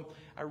 And so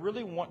I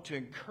really want to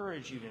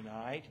encourage you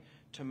tonight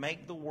to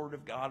make the Word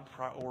of God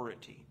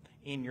priority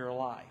in your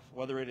life,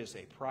 whether it is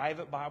a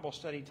private Bible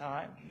study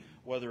time,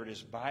 whether it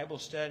is Bible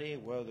study,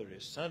 whether it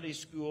is Sunday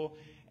school.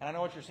 And I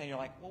know what you're saying. You're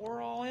like, well,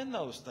 we're all in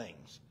those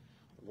things.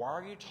 Why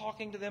are you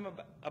talking to them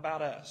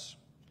about us?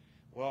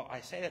 Well,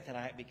 I say that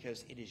tonight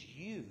because it is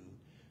you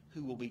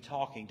who will be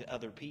talking to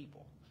other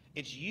people.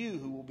 It's you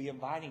who will be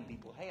inviting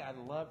people. Hey, I'd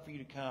love for you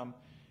to come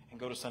and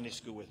go to Sunday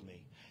school with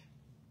me.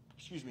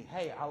 Excuse me.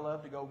 Hey, I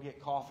love to go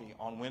get coffee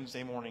on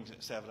Wednesday mornings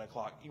at 7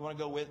 o'clock. You want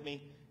to go with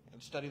me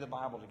and study the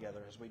Bible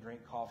together as we drink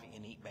coffee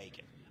and eat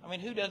bacon? I mean,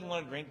 who doesn't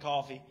want to drink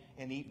coffee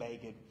and eat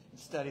bacon and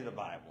study the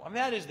Bible? I mean,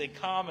 that is the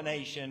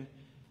combination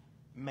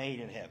made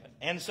in heaven.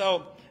 And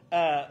so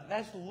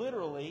that's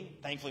literally,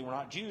 thankfully we're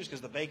not Jews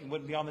because the bacon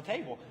wouldn't be on the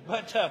table.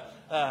 But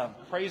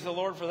praise the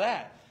Lord for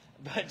that.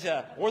 But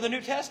or the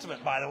New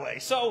Testament, by the way.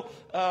 So,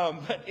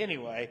 but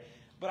anyway,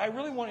 but I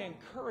really want to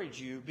encourage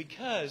you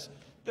because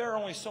there are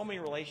only so many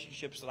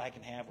relationships that I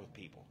can have with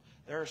people.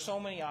 There are so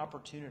many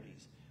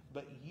opportunities.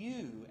 But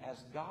you, as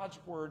God's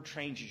Word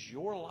changes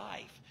your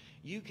life,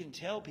 you can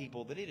tell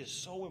people that it is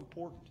so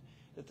important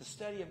that the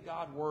study of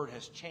God's Word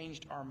has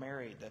changed our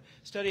marriage. The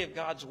study of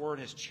God's Word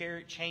has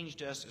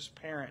changed us as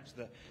parents.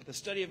 The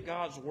study of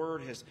God's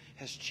Word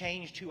has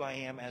changed who I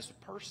am as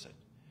a person.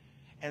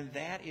 And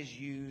that is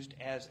used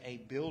as a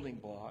building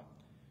block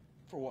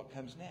for what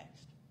comes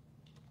next.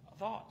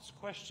 Thoughts,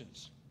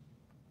 questions?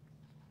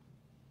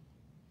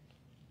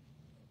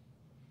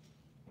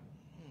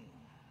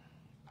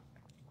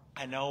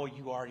 I know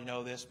you already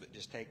know this, but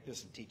just take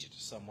this and teach it to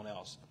someone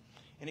else.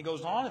 And it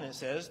goes on and it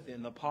says,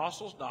 in the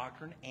apostles'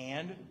 doctrine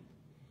and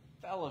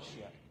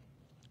fellowship.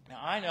 Now,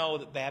 I know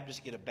that Baptists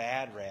get a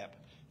bad rep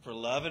for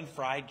loving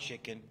fried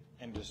chicken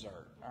and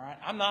dessert. All right?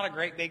 I'm not a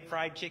great big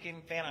fried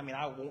chicken fan. I mean,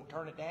 I won't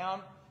turn it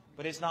down,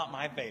 but it's not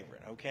my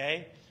favorite,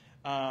 okay?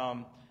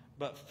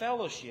 But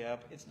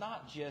fellowship, it's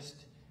not just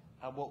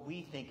what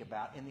we think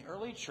about. In the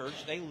early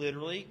church, they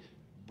literally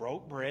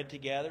broke bread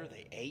together,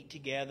 they ate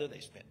together, they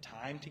spent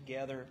time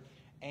together,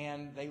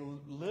 and they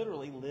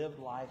literally lived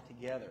life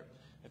together.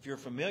 If you're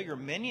familiar,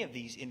 many of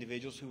these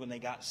individuals who, when they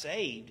got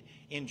saved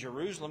in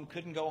Jerusalem,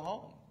 couldn't go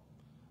home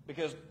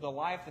because the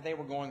life that they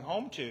were going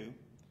home to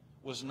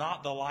was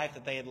not the life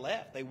that they had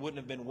left. They wouldn't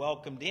have been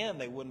welcomed in.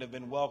 They wouldn't have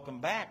been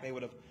welcomed back. They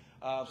would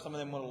have, some of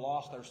them would have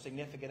lost their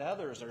significant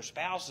others, their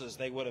spouses.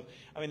 They would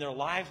have, their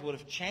lives would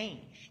have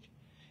changed.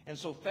 And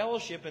so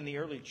fellowship in the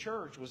early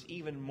church was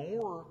even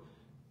more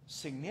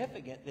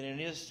significant than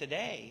it is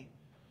today,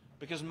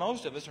 because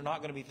most of us are not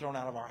going to be thrown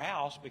out of our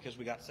house because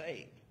we got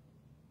saved,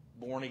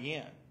 born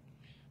again.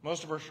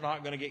 Most of us are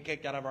not going to get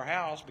kicked out of our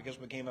house because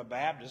we became a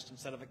Baptist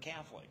instead of a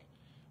Catholic.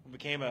 We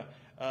became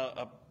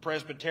a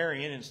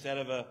Presbyterian instead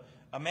of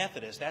a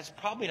Methodist. That's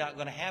probably not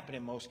going to happen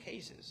in most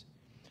cases.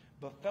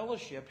 But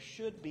fellowship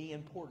should be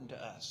important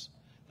to us.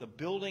 The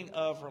building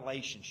of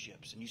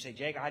relationships. And you say,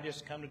 Jake, I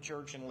just come to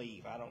church and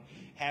leave. I don't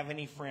have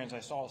any friends. I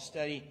saw a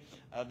study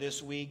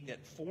this week that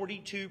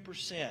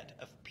 42%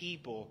 of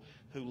people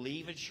who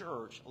leave a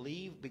church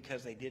leave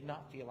because they did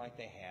not feel like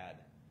they had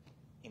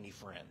any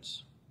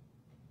friends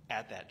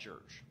at that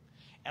church.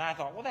 And I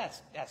thought, well,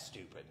 that's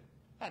stupid.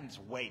 That's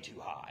way too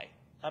high.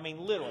 I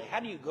mean, literally, how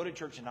do you go to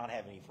church and not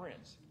have any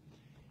friends?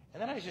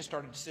 And then I just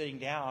started sitting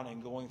down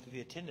and going through the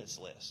attendance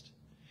list.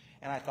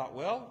 And I thought,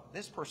 well,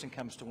 this person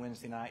comes to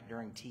Wednesday night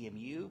during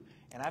TMU,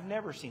 and I've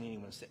never seen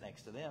anyone sit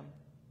next to them.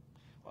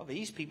 Well,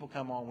 these people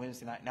come on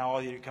Wednesday night. Now,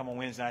 all you come on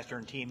Wednesday nights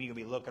during TMU, you'll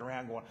be looking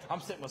around going, I'm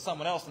sitting with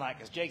someone else tonight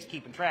because Jake's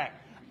keeping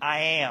track. I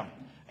am.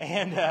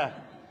 And,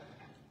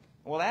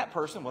 well, that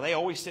person, well, they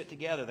always sit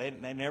together.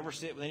 They never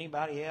sit with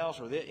anybody else.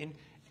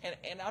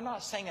 And I'm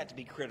not saying that to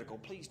be critical.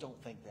 Please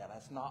don't think that.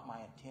 That's not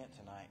my intent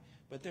tonight.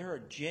 But there are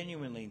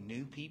genuinely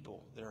new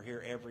people that are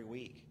here every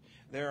week.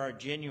 There are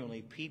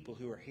genuinely people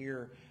who are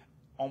here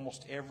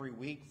almost every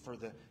week for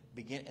the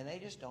beginning, and they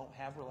just don't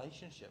have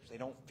relationships. They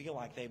don't feel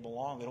like they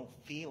belong. They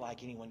don't feel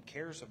like anyone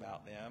cares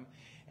about them.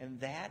 And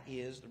that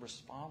is the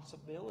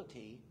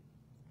responsibility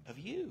of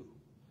you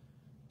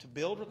to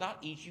build. Not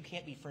each, you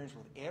can't be friends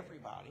with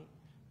everybody,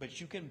 but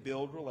you can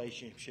build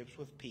relationships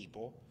with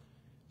people.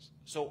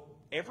 So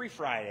every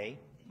Friday,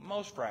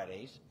 most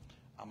Fridays,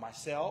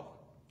 myself,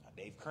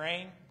 Dave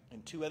Crane,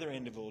 and two other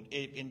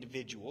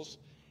individuals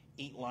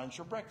eat lunch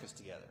or breakfast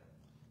together.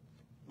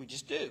 We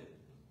just do.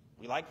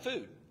 We like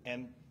food,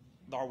 and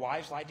our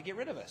wives like to get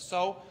rid of us.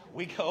 So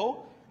we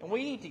go and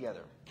we eat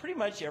together pretty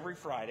much every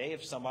Friday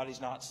if somebody's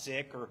not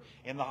sick or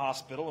in the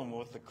hospital. And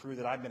with the crew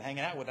that I've been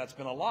hanging out with, that's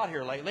been a lot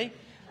here lately.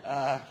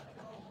 You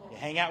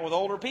hang out with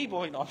older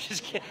people. I'm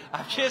just kidding.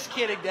 I'm just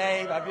kidding,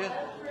 Dave.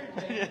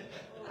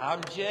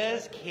 I'm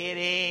just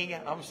kidding.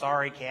 I'm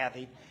sorry,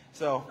 Kathy.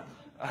 So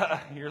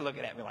you're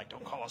looking at me like,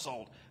 don't call us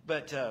old.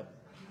 But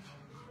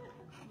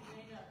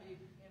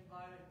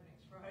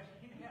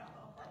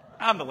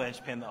I'm the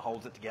linchpin that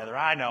holds it together.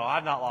 I know.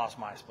 I've not lost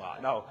my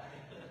spot. No.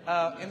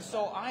 And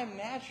so I'm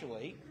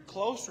naturally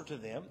closer to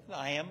them than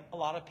I am a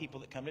lot of people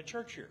that come to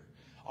church here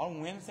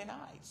on Wednesday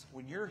nights.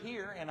 When you're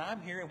here and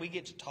I'm here and we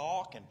get to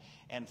talk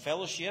and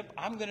fellowship,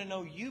 I'm going to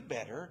know you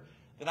better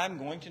than I'm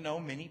going to know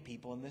many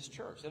people in this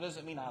church. That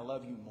doesn't mean I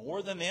love you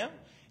more than them.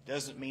 It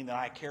doesn't mean that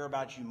I care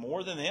about you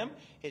more than them.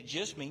 It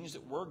just means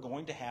that we're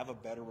going to have a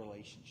better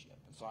relationship.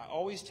 And so I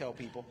always tell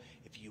people,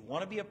 if you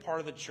want to be a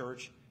part of the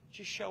church,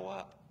 just show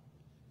up.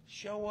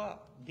 Show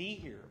up. Be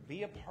here.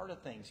 Be a part of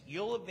things.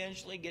 You'll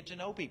eventually get to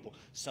know people.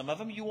 Some of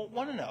them you won't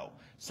want to know.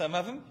 Some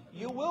of them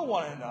you will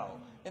want to know.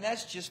 And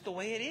that's just the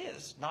way it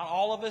is. Not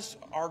all of us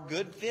are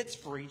good fits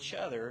for each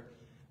other,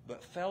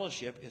 but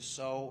fellowship is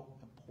so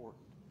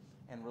important.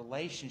 And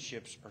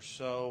relationships are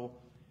so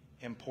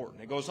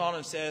important. It goes on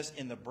and says,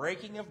 in the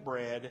breaking of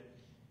bread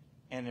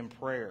and in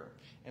prayer.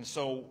 And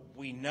so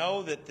we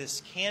know that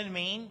this can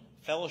mean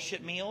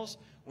fellowship meals.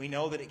 We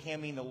know that it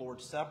can mean the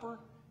Lord's Supper,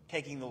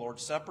 taking the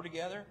Lord's Supper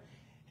together,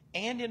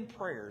 and in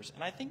prayers.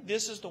 And I think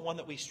this is the one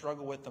that we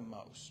struggle with the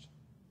most.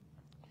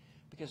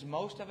 Because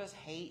most of us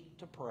hate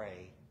to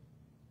pray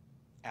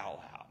out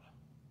loud.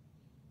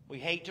 We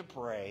hate to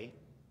pray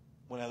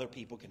when other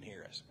people can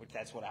hear us, which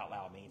that's what out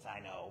loud means, I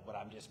know, but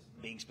I'm just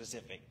being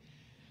specific.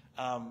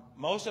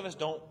 Most of us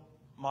don't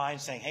mind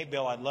saying, hey,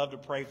 Bill, I'd love to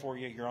pray for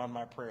you. You're on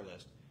my prayer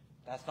list.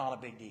 That's not a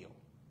big deal.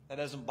 That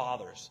doesn't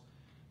bother us.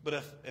 But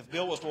if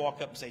Bill was to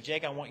walk up and say,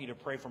 Jake, I want you to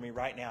pray for me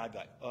right now, I'd be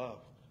like, oh.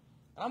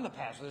 I'm the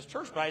pastor of this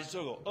church, but I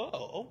still go,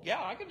 oh,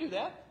 yeah, I can do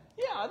that.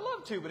 Yeah, I'd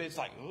love to, but it's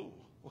like, ooh,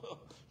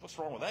 what's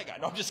wrong with that guy?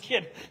 No, I'm just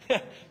kidding.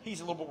 He's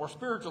a little bit more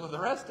spiritual than the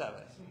rest of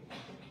us.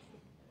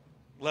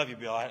 Love you,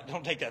 Bill.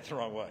 Don't take that the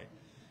wrong way.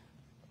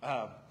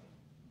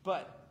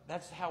 But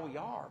that's how we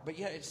are. But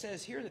yet it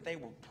says here that they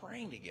were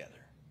praying together.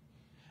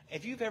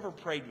 If you've ever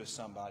prayed with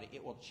somebody,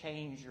 it will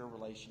change your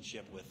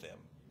relationship with them.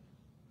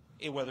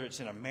 Whether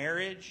it's in a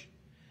marriage,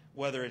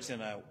 whether it's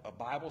in a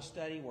Bible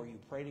study where you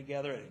pray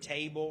together at a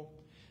table.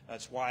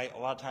 That's why a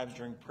lot of times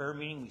during prayer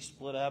meeting we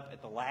split up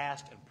at the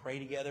last and pray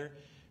together,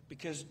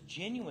 because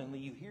genuinely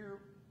you hear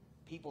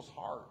people's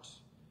hearts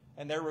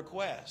and their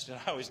requests. And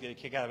I always get a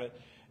kick out of it.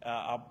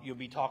 You'll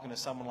be talking to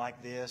someone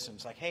like this, and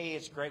it's like, hey,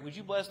 it's great. Would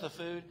you bless the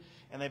food?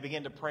 And they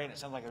begin to pray, and it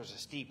sounds like there's a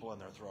steeple in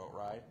their throat,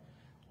 right?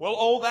 Well,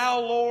 O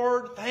thou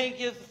Lord,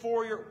 thanketh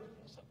for your...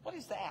 What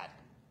is that?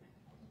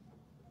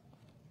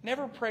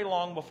 Never pray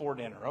long before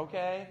dinner,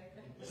 okay?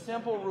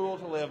 Simple rule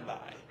to live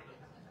by.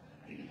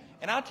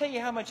 And I'll tell you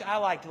how much I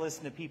like to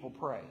listen to people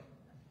pray.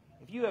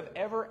 If you have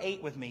ever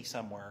ate with me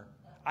somewhere,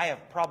 I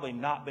have probably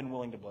not been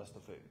willing to bless the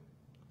food.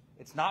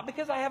 It's not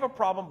because I have a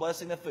problem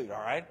blessing the food,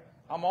 all right?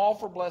 I'm all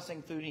for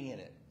blessing food and eating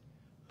it.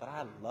 But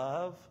I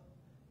love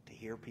to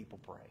hear people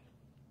pray.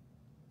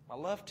 I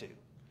love to.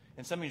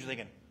 And some of you are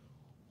thinking,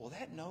 well,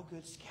 that no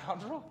good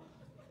scoundrel?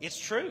 It's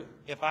true.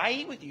 If I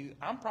eat with you,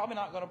 I'm probably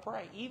not going to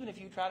pray, even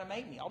if you try to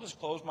make me. I'll just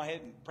close my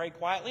head and pray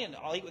quietly, and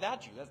I'll eat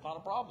without you. That's not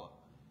a problem.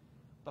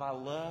 But I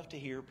love to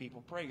hear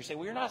people pray. You say,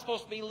 well, you're not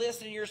supposed to be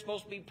listening. You're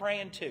supposed to be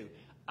praying too.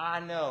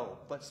 I know,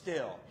 but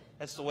still,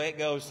 that's the way it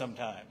goes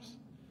sometimes.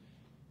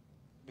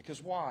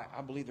 Because why?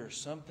 I believe there's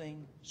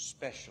something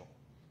special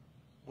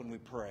when we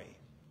pray.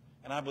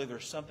 And I believe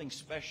there's something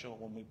special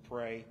when we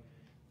pray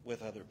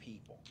with other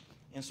people.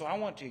 And so I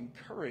want to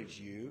encourage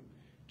you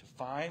to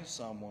find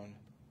someone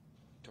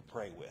to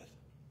pray with.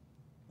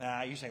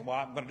 Now, you say, well,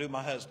 I'm going to do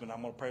my husband.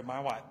 I'm going to pray with my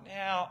wife.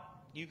 Now,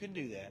 you can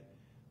do that.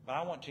 But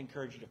I want to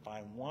encourage you to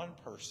find one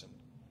person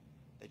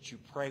that you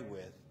pray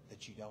with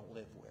that you don't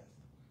live with.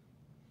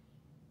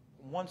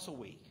 Once a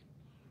week.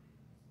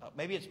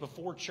 Maybe it's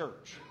before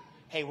church.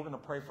 Hey, we're going to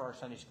pray for our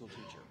Sunday school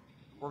teacher.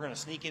 We're going to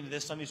sneak into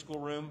this Sunday school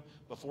room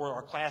before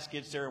our class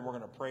gets there, and we're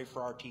going to pray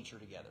for our teacher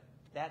together.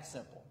 That's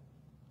simple.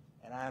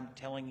 And I'm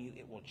telling you,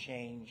 it will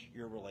change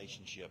your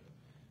relationship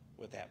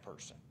with that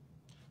person.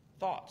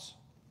 Thoughts,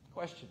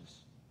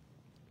 questions,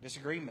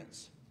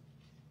 disagreements?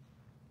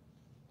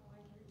 Well,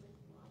 I agree with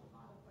you on a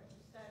lot of what you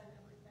said and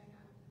everything.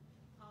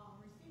 I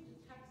received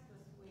a text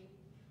this week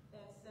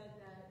that said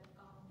that,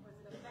 was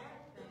it a bad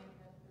thing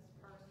that this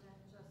person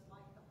just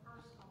like the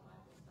personal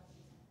Bible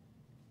studies,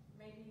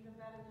 maybe even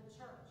better than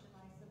church? And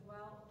I said,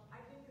 well,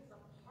 I think it's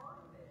a part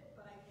of it,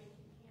 but I think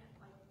you can't,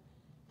 like,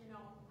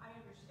 I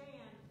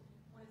understand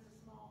when it's a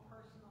small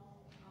personal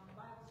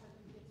Bible study,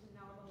 you get to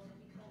know those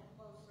people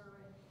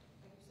closer and,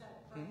 like you said,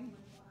 praying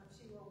with one or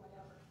two or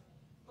whatever.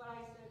 But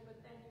I said, but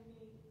then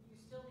you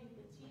still need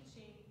the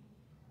teaching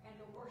and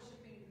the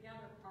worshiping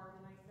together part.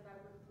 And I said, I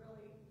would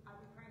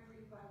pray for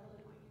you, but I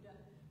really want you to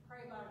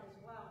pray about it as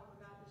well, for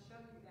God to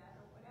show you that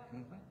or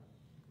whatever. But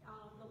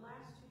the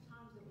last two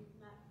times that we've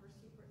met for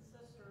Secret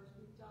Sisters,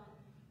 we've done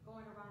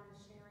going around and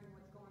sharing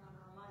what's going on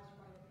in our lives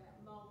right at that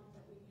moment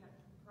that we have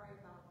to pray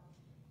about.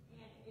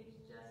 And it's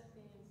just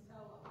been so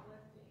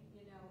uplifting,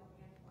 and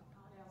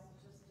whatnot else.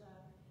 It's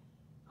just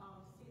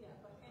see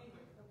that. But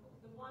anyway,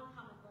 the one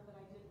comment though that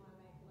I did want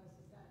to make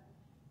is that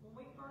when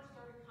we first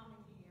started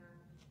coming here,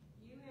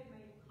 you had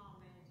made a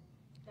comment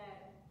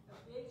that a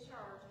big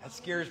church. That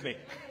scares me.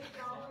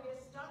 It always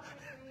stuck with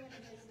me,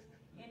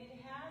 and it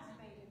has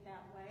made it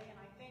that way. And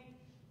I think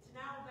it's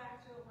now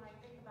back to when I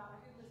think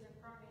about who was in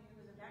front of me and who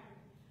was in back of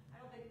me. I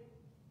don't think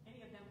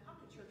any of them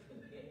come to church with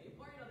me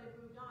anymore. They've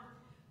moved on.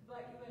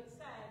 But you had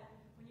said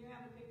when you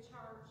have a big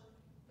church,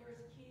 there's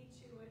a key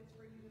to it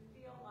for you to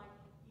feel like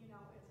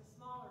it's a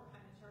smaller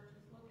kind of church.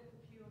 Just look at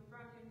the pew in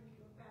front of you and the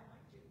pew in back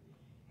like you,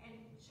 and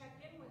check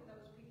in with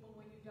those people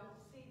when you don't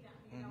see them,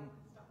 and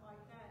stuff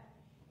like that.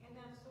 And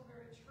that's so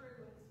very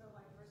true. And so,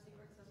 like for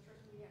Secret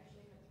Sisters, we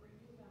actually had 3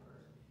 new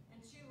members, and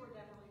 2 were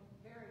definitely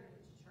very new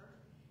to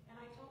church. And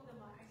I told them,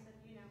 I said,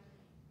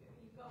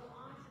 you go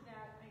on to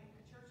that. A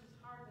church is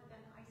hard, but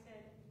then I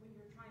said, when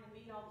you're trying to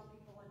meet all these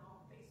people and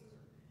all the faces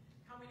are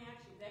coming at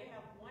you, they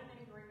have one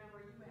name to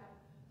remember, you have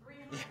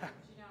 300.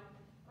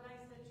 But I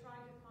said, try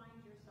to find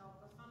yourself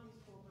a Sunday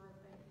school group,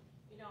 and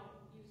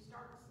you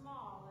start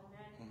small, and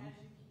then as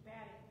you keep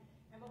adding.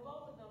 And but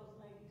both of those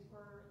ladies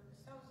were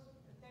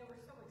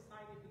so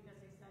excited because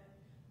they said,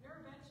 you're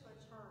eventually a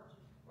church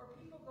where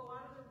people go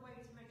out of their way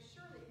to make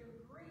sure that you're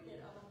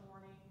greeted of a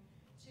morning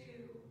to,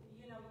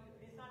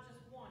 it's not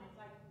just one, it's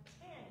like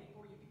 10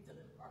 before you get to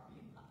the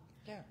parking lot.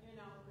 Yeah.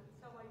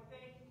 So I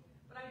think,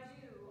 but I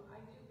do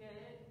get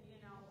it,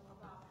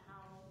 about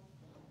how,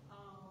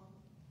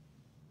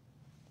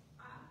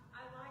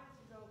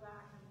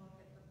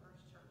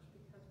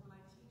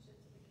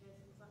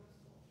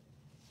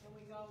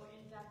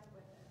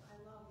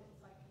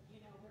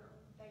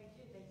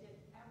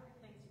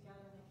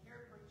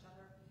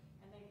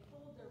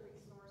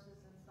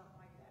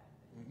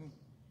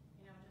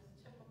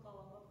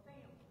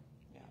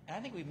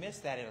 think we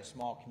missed that in a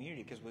small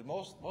community because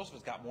most of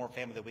us got more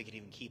family than we could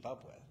even keep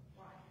up with.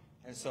 Right.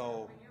 And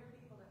so, When you're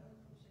people that move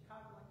from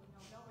Chicago and you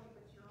know nobody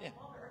but your Yeah.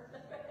 own mother,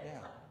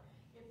 Yeah.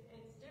 it's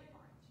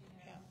different,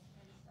 Yeah.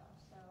 and stuff,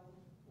 so.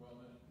 Well,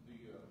 the two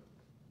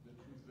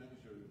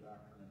things are the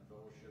doctrine and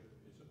fellowship,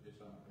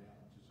 it's on a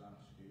balance, it's on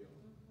a scale.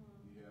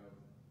 You have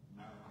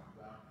not enough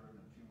doctrine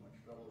and too much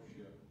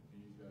fellowship, and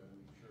you've got a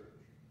weak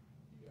church.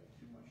 You got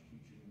too much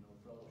teaching and no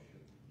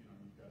fellowship,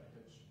 you've got a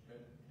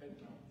head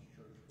knowledge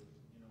church with,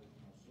 no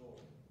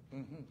soul.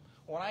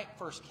 when I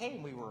first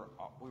came, we were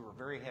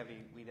very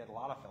heavy. We did a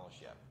lot of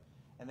fellowship.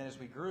 And then as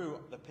we grew,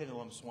 the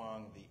pendulum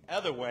swung the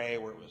other way,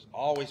 where it was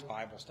always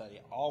Bible study,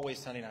 always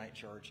Sunday night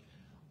church,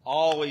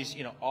 always.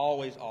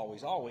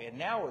 And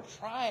now we're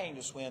trying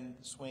to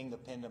swing the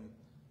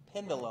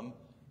pendulum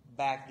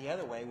back the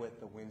other way with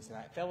the Wednesday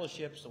night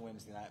fellowships, the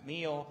Wednesday night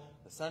meal,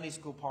 the Sunday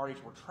school parties.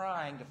 We're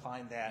trying to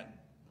find that,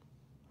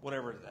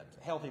 that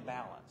healthy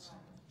balance,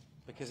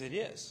 because it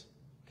is.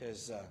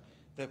 Because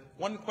the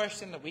one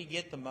question that we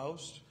get the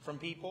most from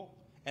people,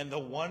 and the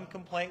one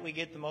complaint we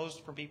get the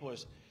most from people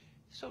is,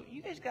 so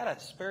you guys got a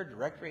spare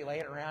directory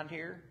laying around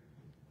here?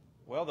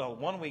 Well, the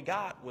one we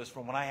got was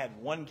from when I had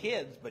 1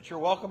 kid, but you're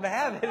welcome to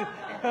have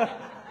it.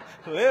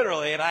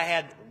 Literally, and I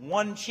had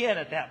 1 chin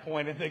at that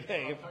point in the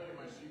game. I'll tell you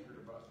my secret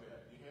about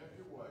that. You have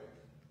your wife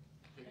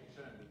take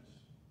attendance,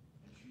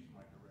 and she's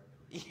my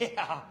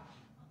directory.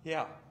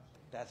 Yeah,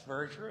 that's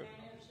very true. And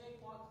if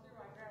Jake walks through,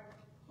 I grab him,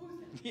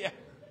 who's it?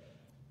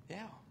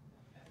 Yeah.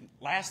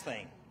 Last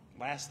thing.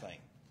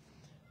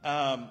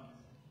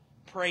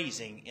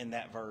 Praising in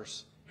that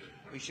verse.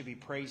 We should be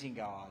praising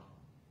God,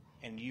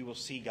 and you will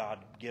see God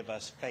give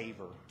us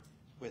favor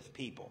with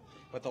people.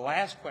 But the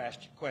last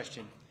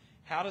question,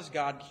 how does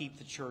God keep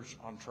the church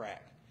on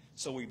track?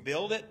 So we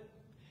build it.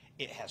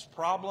 It has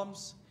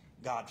problems.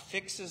 God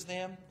fixes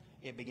them.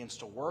 It begins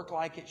to work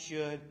like it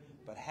should.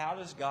 But how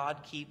does God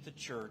keep the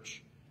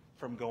church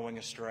from going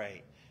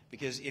astray?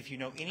 Because if you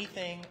know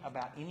anything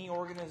about any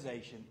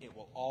organization, it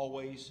will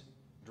always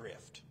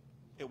drift.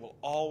 It will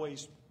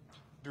always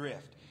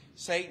drift.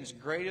 Satan's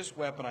greatest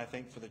weapon, I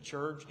think, for the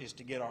church is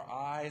to get our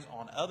eyes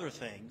on other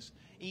things,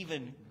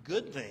 even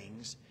good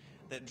things,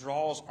 that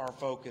draws our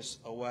focus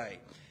away.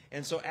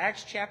 And so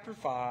Acts chapter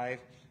 5,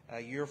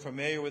 you're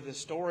familiar with this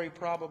story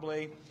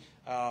probably,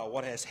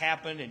 what has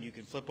happened, and you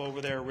can flip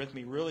over there with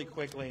me really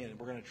quickly, and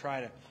we're going to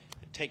try to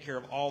take care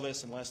of all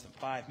this in less than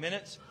 5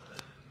 minutes.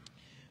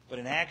 But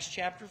in Acts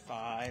chapter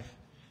 5,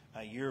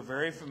 you're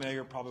very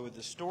familiar probably with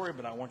the story,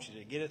 but I want you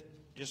to get it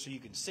just so you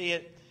can see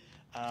it.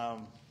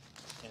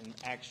 In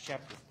Acts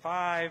chapter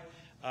 5,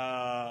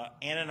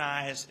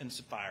 Ananias and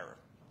Sapphira,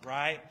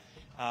 right?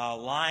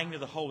 Lying to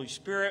the Holy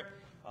Spirit,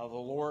 the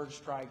Lord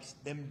strikes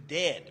them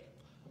dead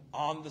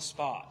on the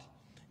spot.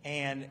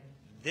 And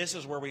this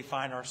is where we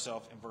find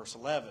ourselves in verse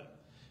 11.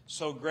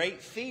 So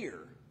great fear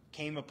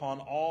came upon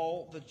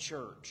all the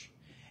church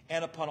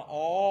and upon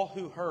all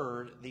who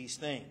heard these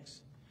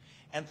things.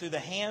 And through the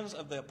hands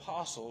of the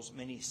apostles,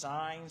 many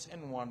signs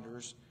and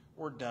wonders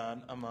were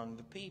done among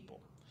the people.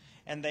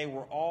 And they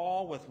were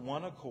all with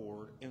one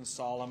accord in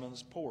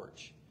Solomon's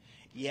porch.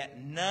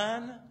 Yet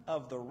none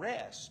of the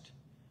rest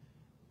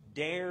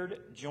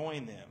dared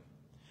join them,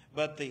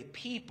 but the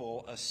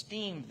people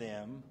esteemed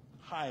them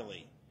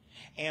highly.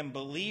 And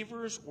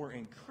believers were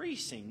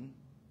increasingly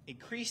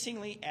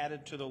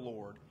added to the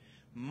Lord,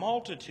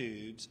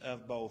 multitudes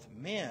of both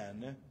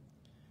men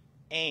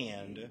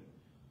and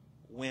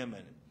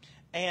women.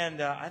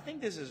 And I think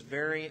this is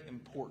very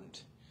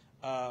important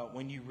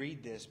when you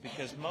read this,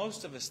 because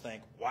most of us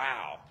think,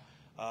 wow,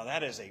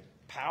 that is a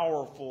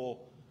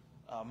powerful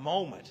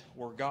moment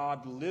where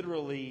God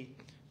literally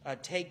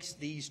takes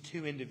these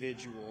two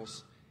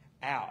individuals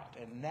out.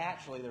 And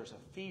naturally there's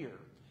a fear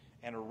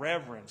and a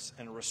reverence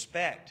and a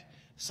respect.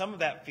 Some of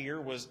that fear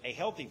was a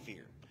healthy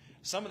fear.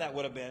 Some of that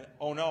would have been,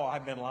 oh no,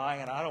 I've been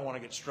lying and I don't want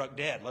to get struck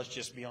dead. Let's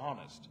just be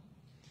honest.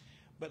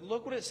 But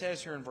look what it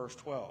says here in verse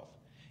 12.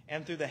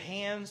 And through the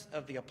hands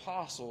of the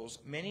apostles,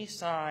 many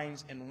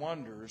signs and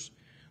wonders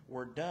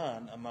were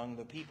done among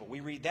the people. We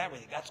read that, we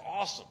think, that's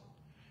awesome,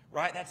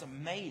 right? That's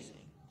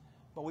amazing.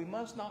 But we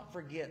must not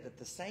forget that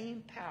the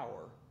same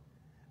power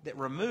that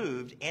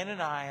removed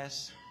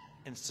Ananias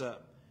and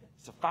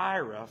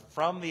Sapphira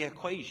from the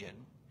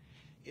equation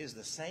is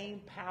the same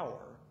power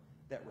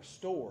that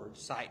restored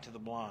sight to the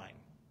blind,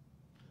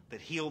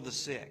 that healed the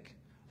sick,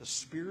 the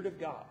Spirit of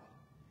God.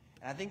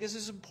 And I think this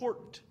is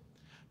important,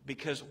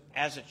 because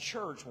as a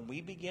church, when we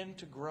begin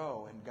to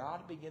grow and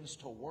God begins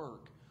to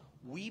work,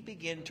 we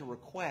begin to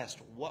request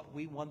what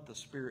we want the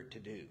Spirit to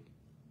do.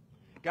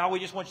 God, we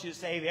just want you to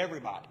save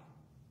everybody.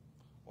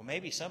 Well,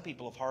 maybe some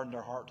people have hardened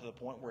their heart to the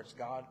point where it's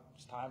time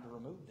to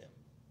remove them.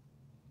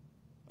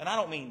 And I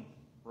don't mean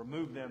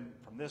remove them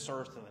from this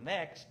earth to the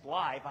next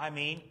life. I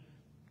mean,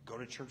 go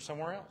to church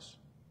somewhere else.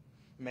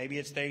 Maybe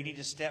it's they need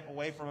to step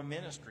away from a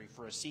ministry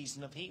for a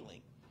season of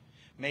healing.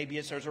 Maybe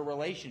it's there's a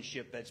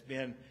relationship that's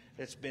been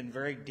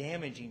very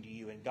damaging to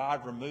you, and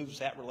God removes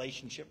that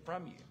relationship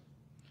from you.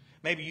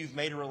 Maybe you've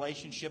made a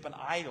relationship an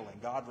idol,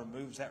 and God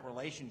removes that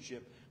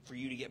relationship for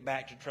you to get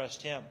back to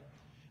trust Him.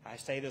 I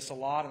say this a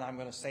lot, and I'm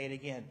going to say it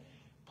again.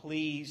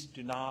 Please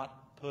do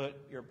not put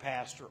your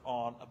pastor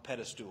on a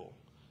pedestal,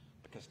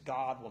 because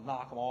God will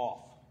knock him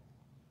off.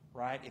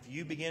 Right? If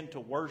you begin to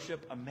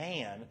worship a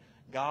man,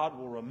 God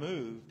will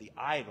remove the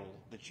idol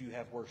that you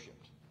have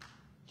worshipped.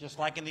 Just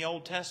like in the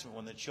Old Testament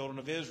when the children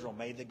of Israel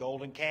made the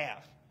golden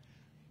calf.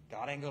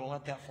 God ain't going to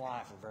let that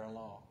fly for very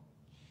long.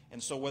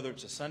 And so whether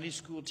it's a Sunday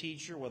school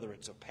teacher, whether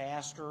it's a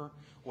pastor,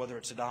 whether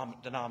it's a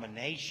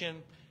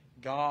denomination,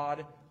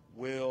 God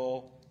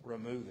will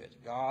remove it.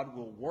 God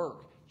will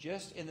work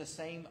just in the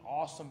same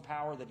awesome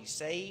power that He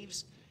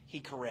saves, He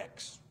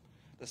corrects.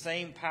 The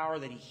same power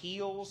that He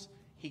heals,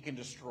 He can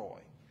destroy.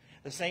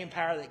 The same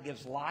power that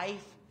gives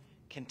life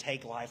can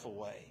take life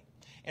away.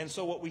 And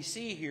so what we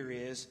see here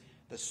is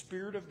the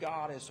Spirit of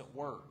God is at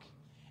work.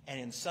 And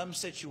in some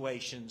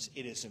situations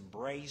it is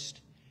embraced.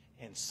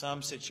 In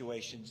some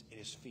situations it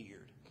is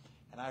feared.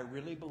 And I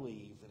really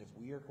believe that if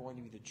we are going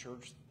to be the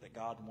church that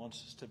God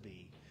wants us to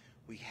be,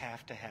 we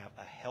have to have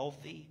a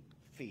healthy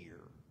fear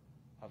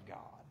of God.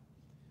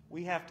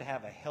 We have to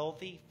have a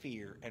healthy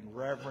fear and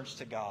reverence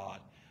to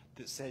God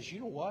that says, you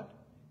know what?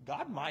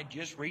 God might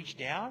just reach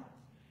down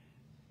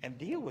and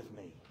deal with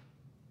me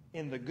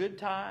in the good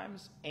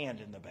times and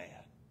in the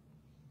bad.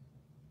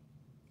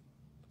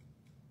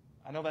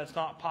 I know that's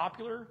not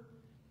popular,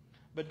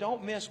 but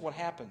don't miss what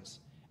happens.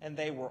 And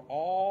they were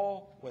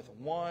all with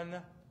one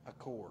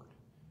accord.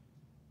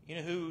 You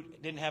know who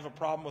didn't have a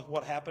problem with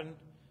what happened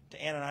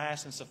to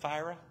Ananias and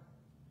Sapphira?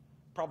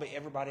 Probably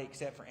everybody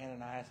except for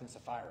Ananias and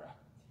Sapphira.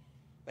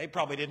 They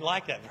probably didn't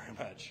like that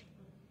very much.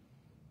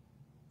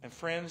 And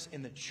friends,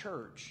 in the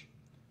church,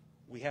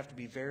 we have to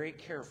be very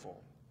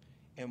careful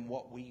in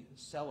what we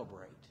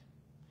celebrate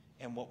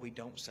and what we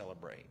don't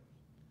celebrate.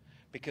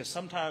 Because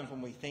sometimes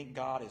when we think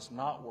God is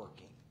not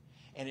working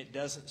and it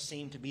doesn't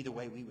seem to be the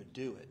way we would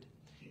do it,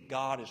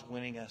 God is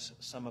winning us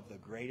some of the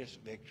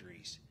greatest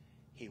victories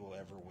He will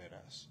ever win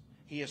us.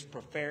 He is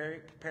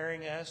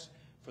preparing us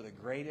for the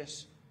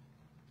greatest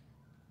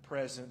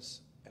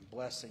presents and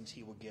blessings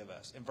He will give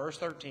us. In verse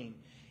 13,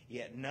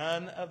 yet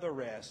none of the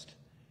rest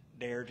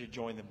dared to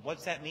join them.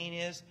 What's that mean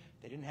is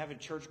they didn't have a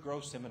church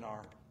growth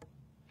seminar.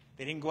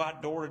 They didn't go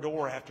out door to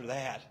door after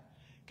that,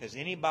 because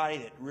anybody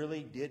that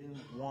really didn't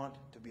want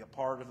to be a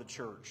part of the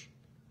church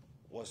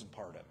wasn't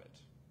part of it.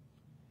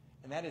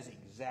 And that is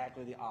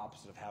exactly the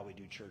opposite of how we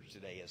do church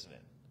today, isn't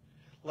it?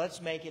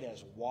 Let's make it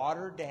as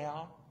watered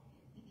down,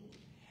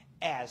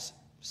 as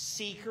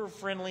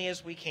seeker-friendly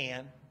as we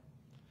can.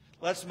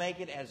 Let's make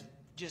it as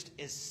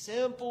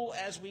simple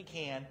as we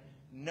can.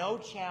 No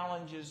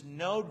challenges,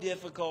 no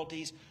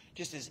difficulties,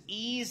 just as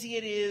easy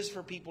it is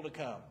for people to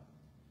come.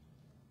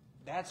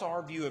 That's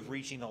our view of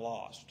reaching the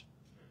lost.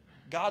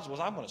 God's was,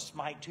 I'm going to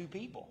smite 2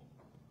 people,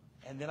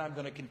 and then I'm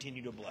going to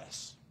continue to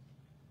bless.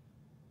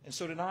 And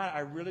so tonight, I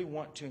really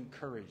want to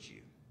encourage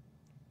you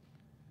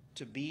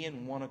to be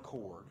in one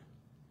accord,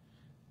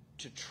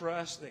 to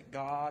trust that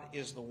God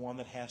is the one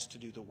that has to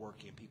do the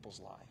work in people's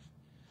life.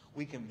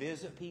 We can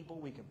visit people,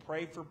 we can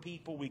pray for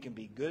people, we can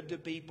be good to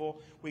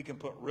people, we can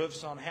put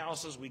roofs on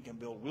houses, we can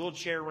build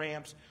wheelchair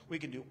ramps, we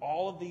can do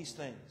all of these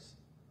things.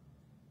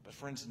 But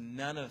friends,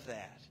 none of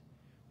that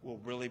will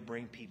really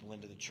bring people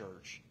into the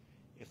church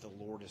if the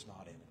Lord is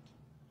not in it,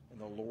 and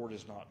the Lord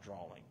is not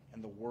drawing,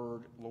 and the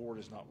word Lord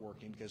is not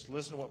working. Because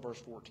listen to what verse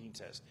 14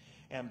 says.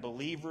 And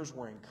believers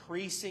were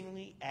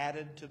increasingly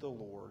added to the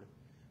Lord,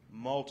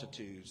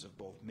 multitudes of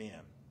both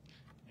men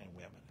and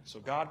women. So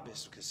God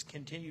has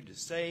continued to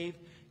save,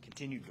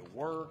 continued to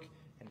work,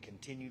 and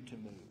continued to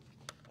move.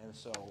 And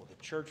so the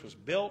church was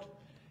built,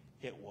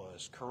 it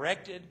was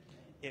corrected,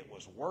 it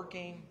was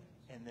working,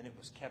 and then it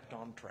was kept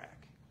on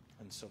track.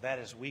 And so that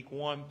is week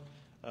 1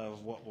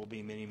 of what will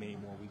be many, many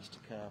more weeks to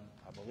come,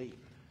 I believe.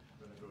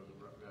 Then it goes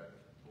back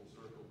full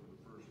circle to the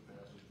first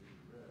passage we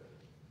read.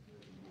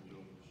 That we will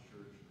build this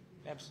church.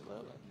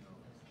 Absolutely. You know,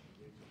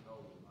 the gates of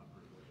hell will not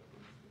prevail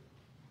against it.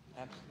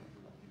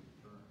 Absolutely.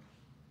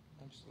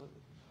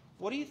 Absolutely.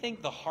 What do you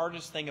think the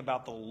hardest thing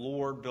about the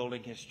Lord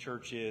building His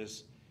church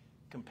is,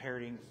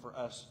 comparing for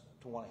us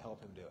to want to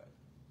help Him do it?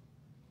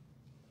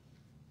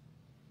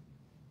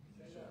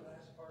 Say that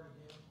last part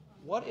again.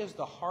 What is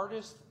the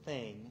hardest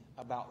thing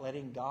about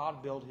letting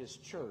God build His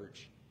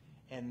church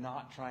and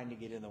not trying to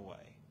get in the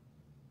way?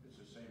 It's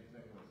the same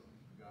thing with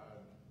God,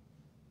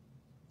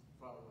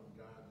 following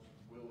God's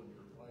will in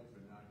your life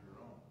and not your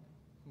own.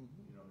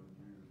 Mm-hmm. You know,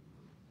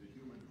 the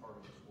human part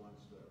of us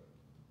wants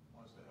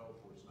to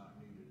help where it's not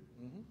needed.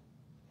 Mm-hmm.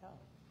 Yeah,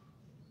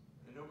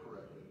 And He'll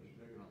correct it. He's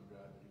big enough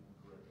God that He can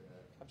correct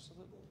that,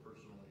 absolutely. both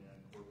personally and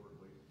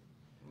corporately.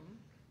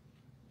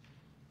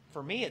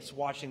 For me, it's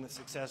watching the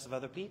success of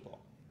other people.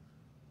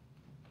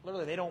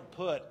 Literally, they don't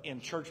put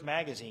in church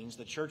magazines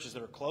the churches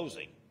that are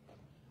closing,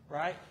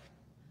 right?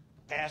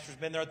 Pastor's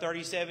been there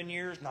 37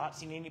 years, not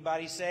seen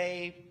anybody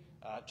saved.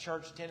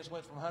 Church attendance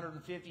went from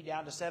 150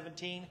 down to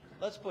 17.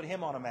 Let's put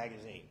him on a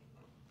magazine.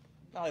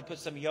 Now they put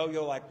some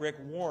yo-yo like Rick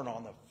Warren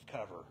on the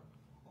cover.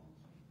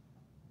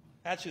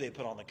 That's who they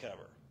put on the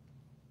cover.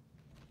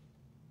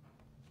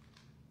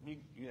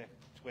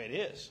 That's the way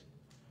it is,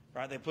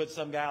 right? They put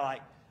some guy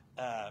like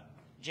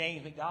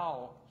James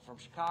McDowell from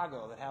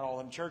Chicago that had all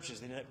them churches.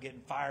 They ended up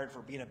getting fired for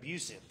being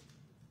abusive.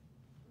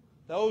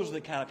 Those are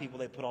the kind of people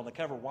they put on the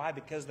cover. Why?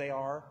 Because they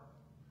are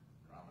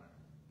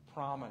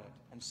prominent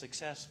and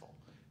successful.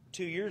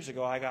 2 years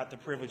ago, I got the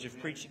privilege of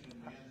preaching.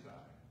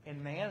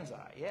 In man's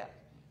eye, yeah.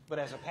 But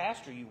as a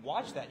pastor, you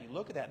watch that, and you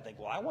look at that and think,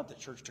 well, I want the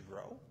church to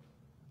grow.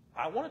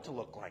 I want it to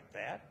look like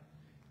that.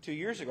 2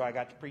 years ago, I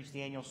got to preach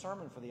the annual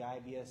sermon for the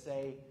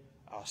IBSA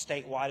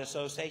statewide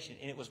association,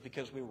 and it was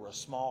because we were a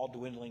small,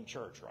 dwindling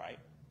church, right?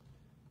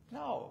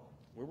 No,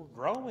 we were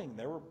growing.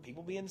 There were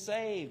people being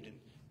saved,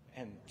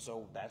 and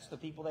so that's the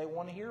people they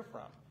want to hear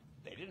from.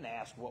 They didn't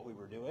ask what we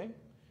were doing.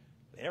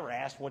 They never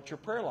asked, what's your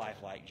prayer life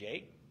like,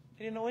 Jake?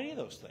 They didn't know any of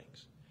those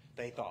things.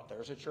 They thought,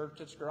 there's a church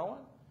that's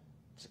growing,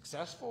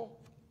 successful,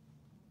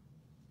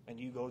 and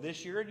you go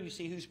this year and you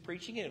see who's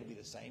preaching it, it'll be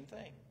the same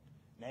thing.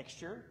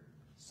 Next year,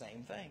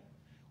 same thing.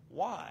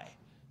 Why?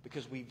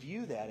 Because we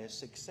view that as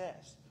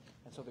success.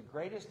 And so the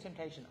greatest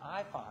temptation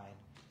I find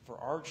for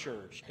our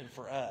church and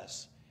for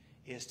us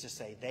is to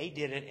say, they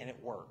did it and it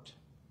worked.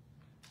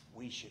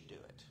 We should do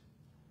it.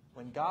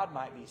 When God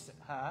might be, That's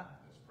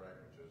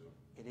pragmatism.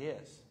 It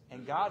is.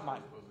 And God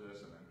might,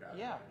 This, and then God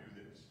Yeah. can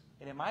do this.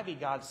 and it might be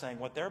God saying,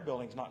 what they're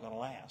building is not going to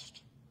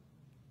last.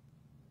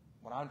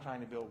 What I'm trying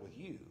to build with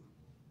you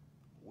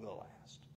will last.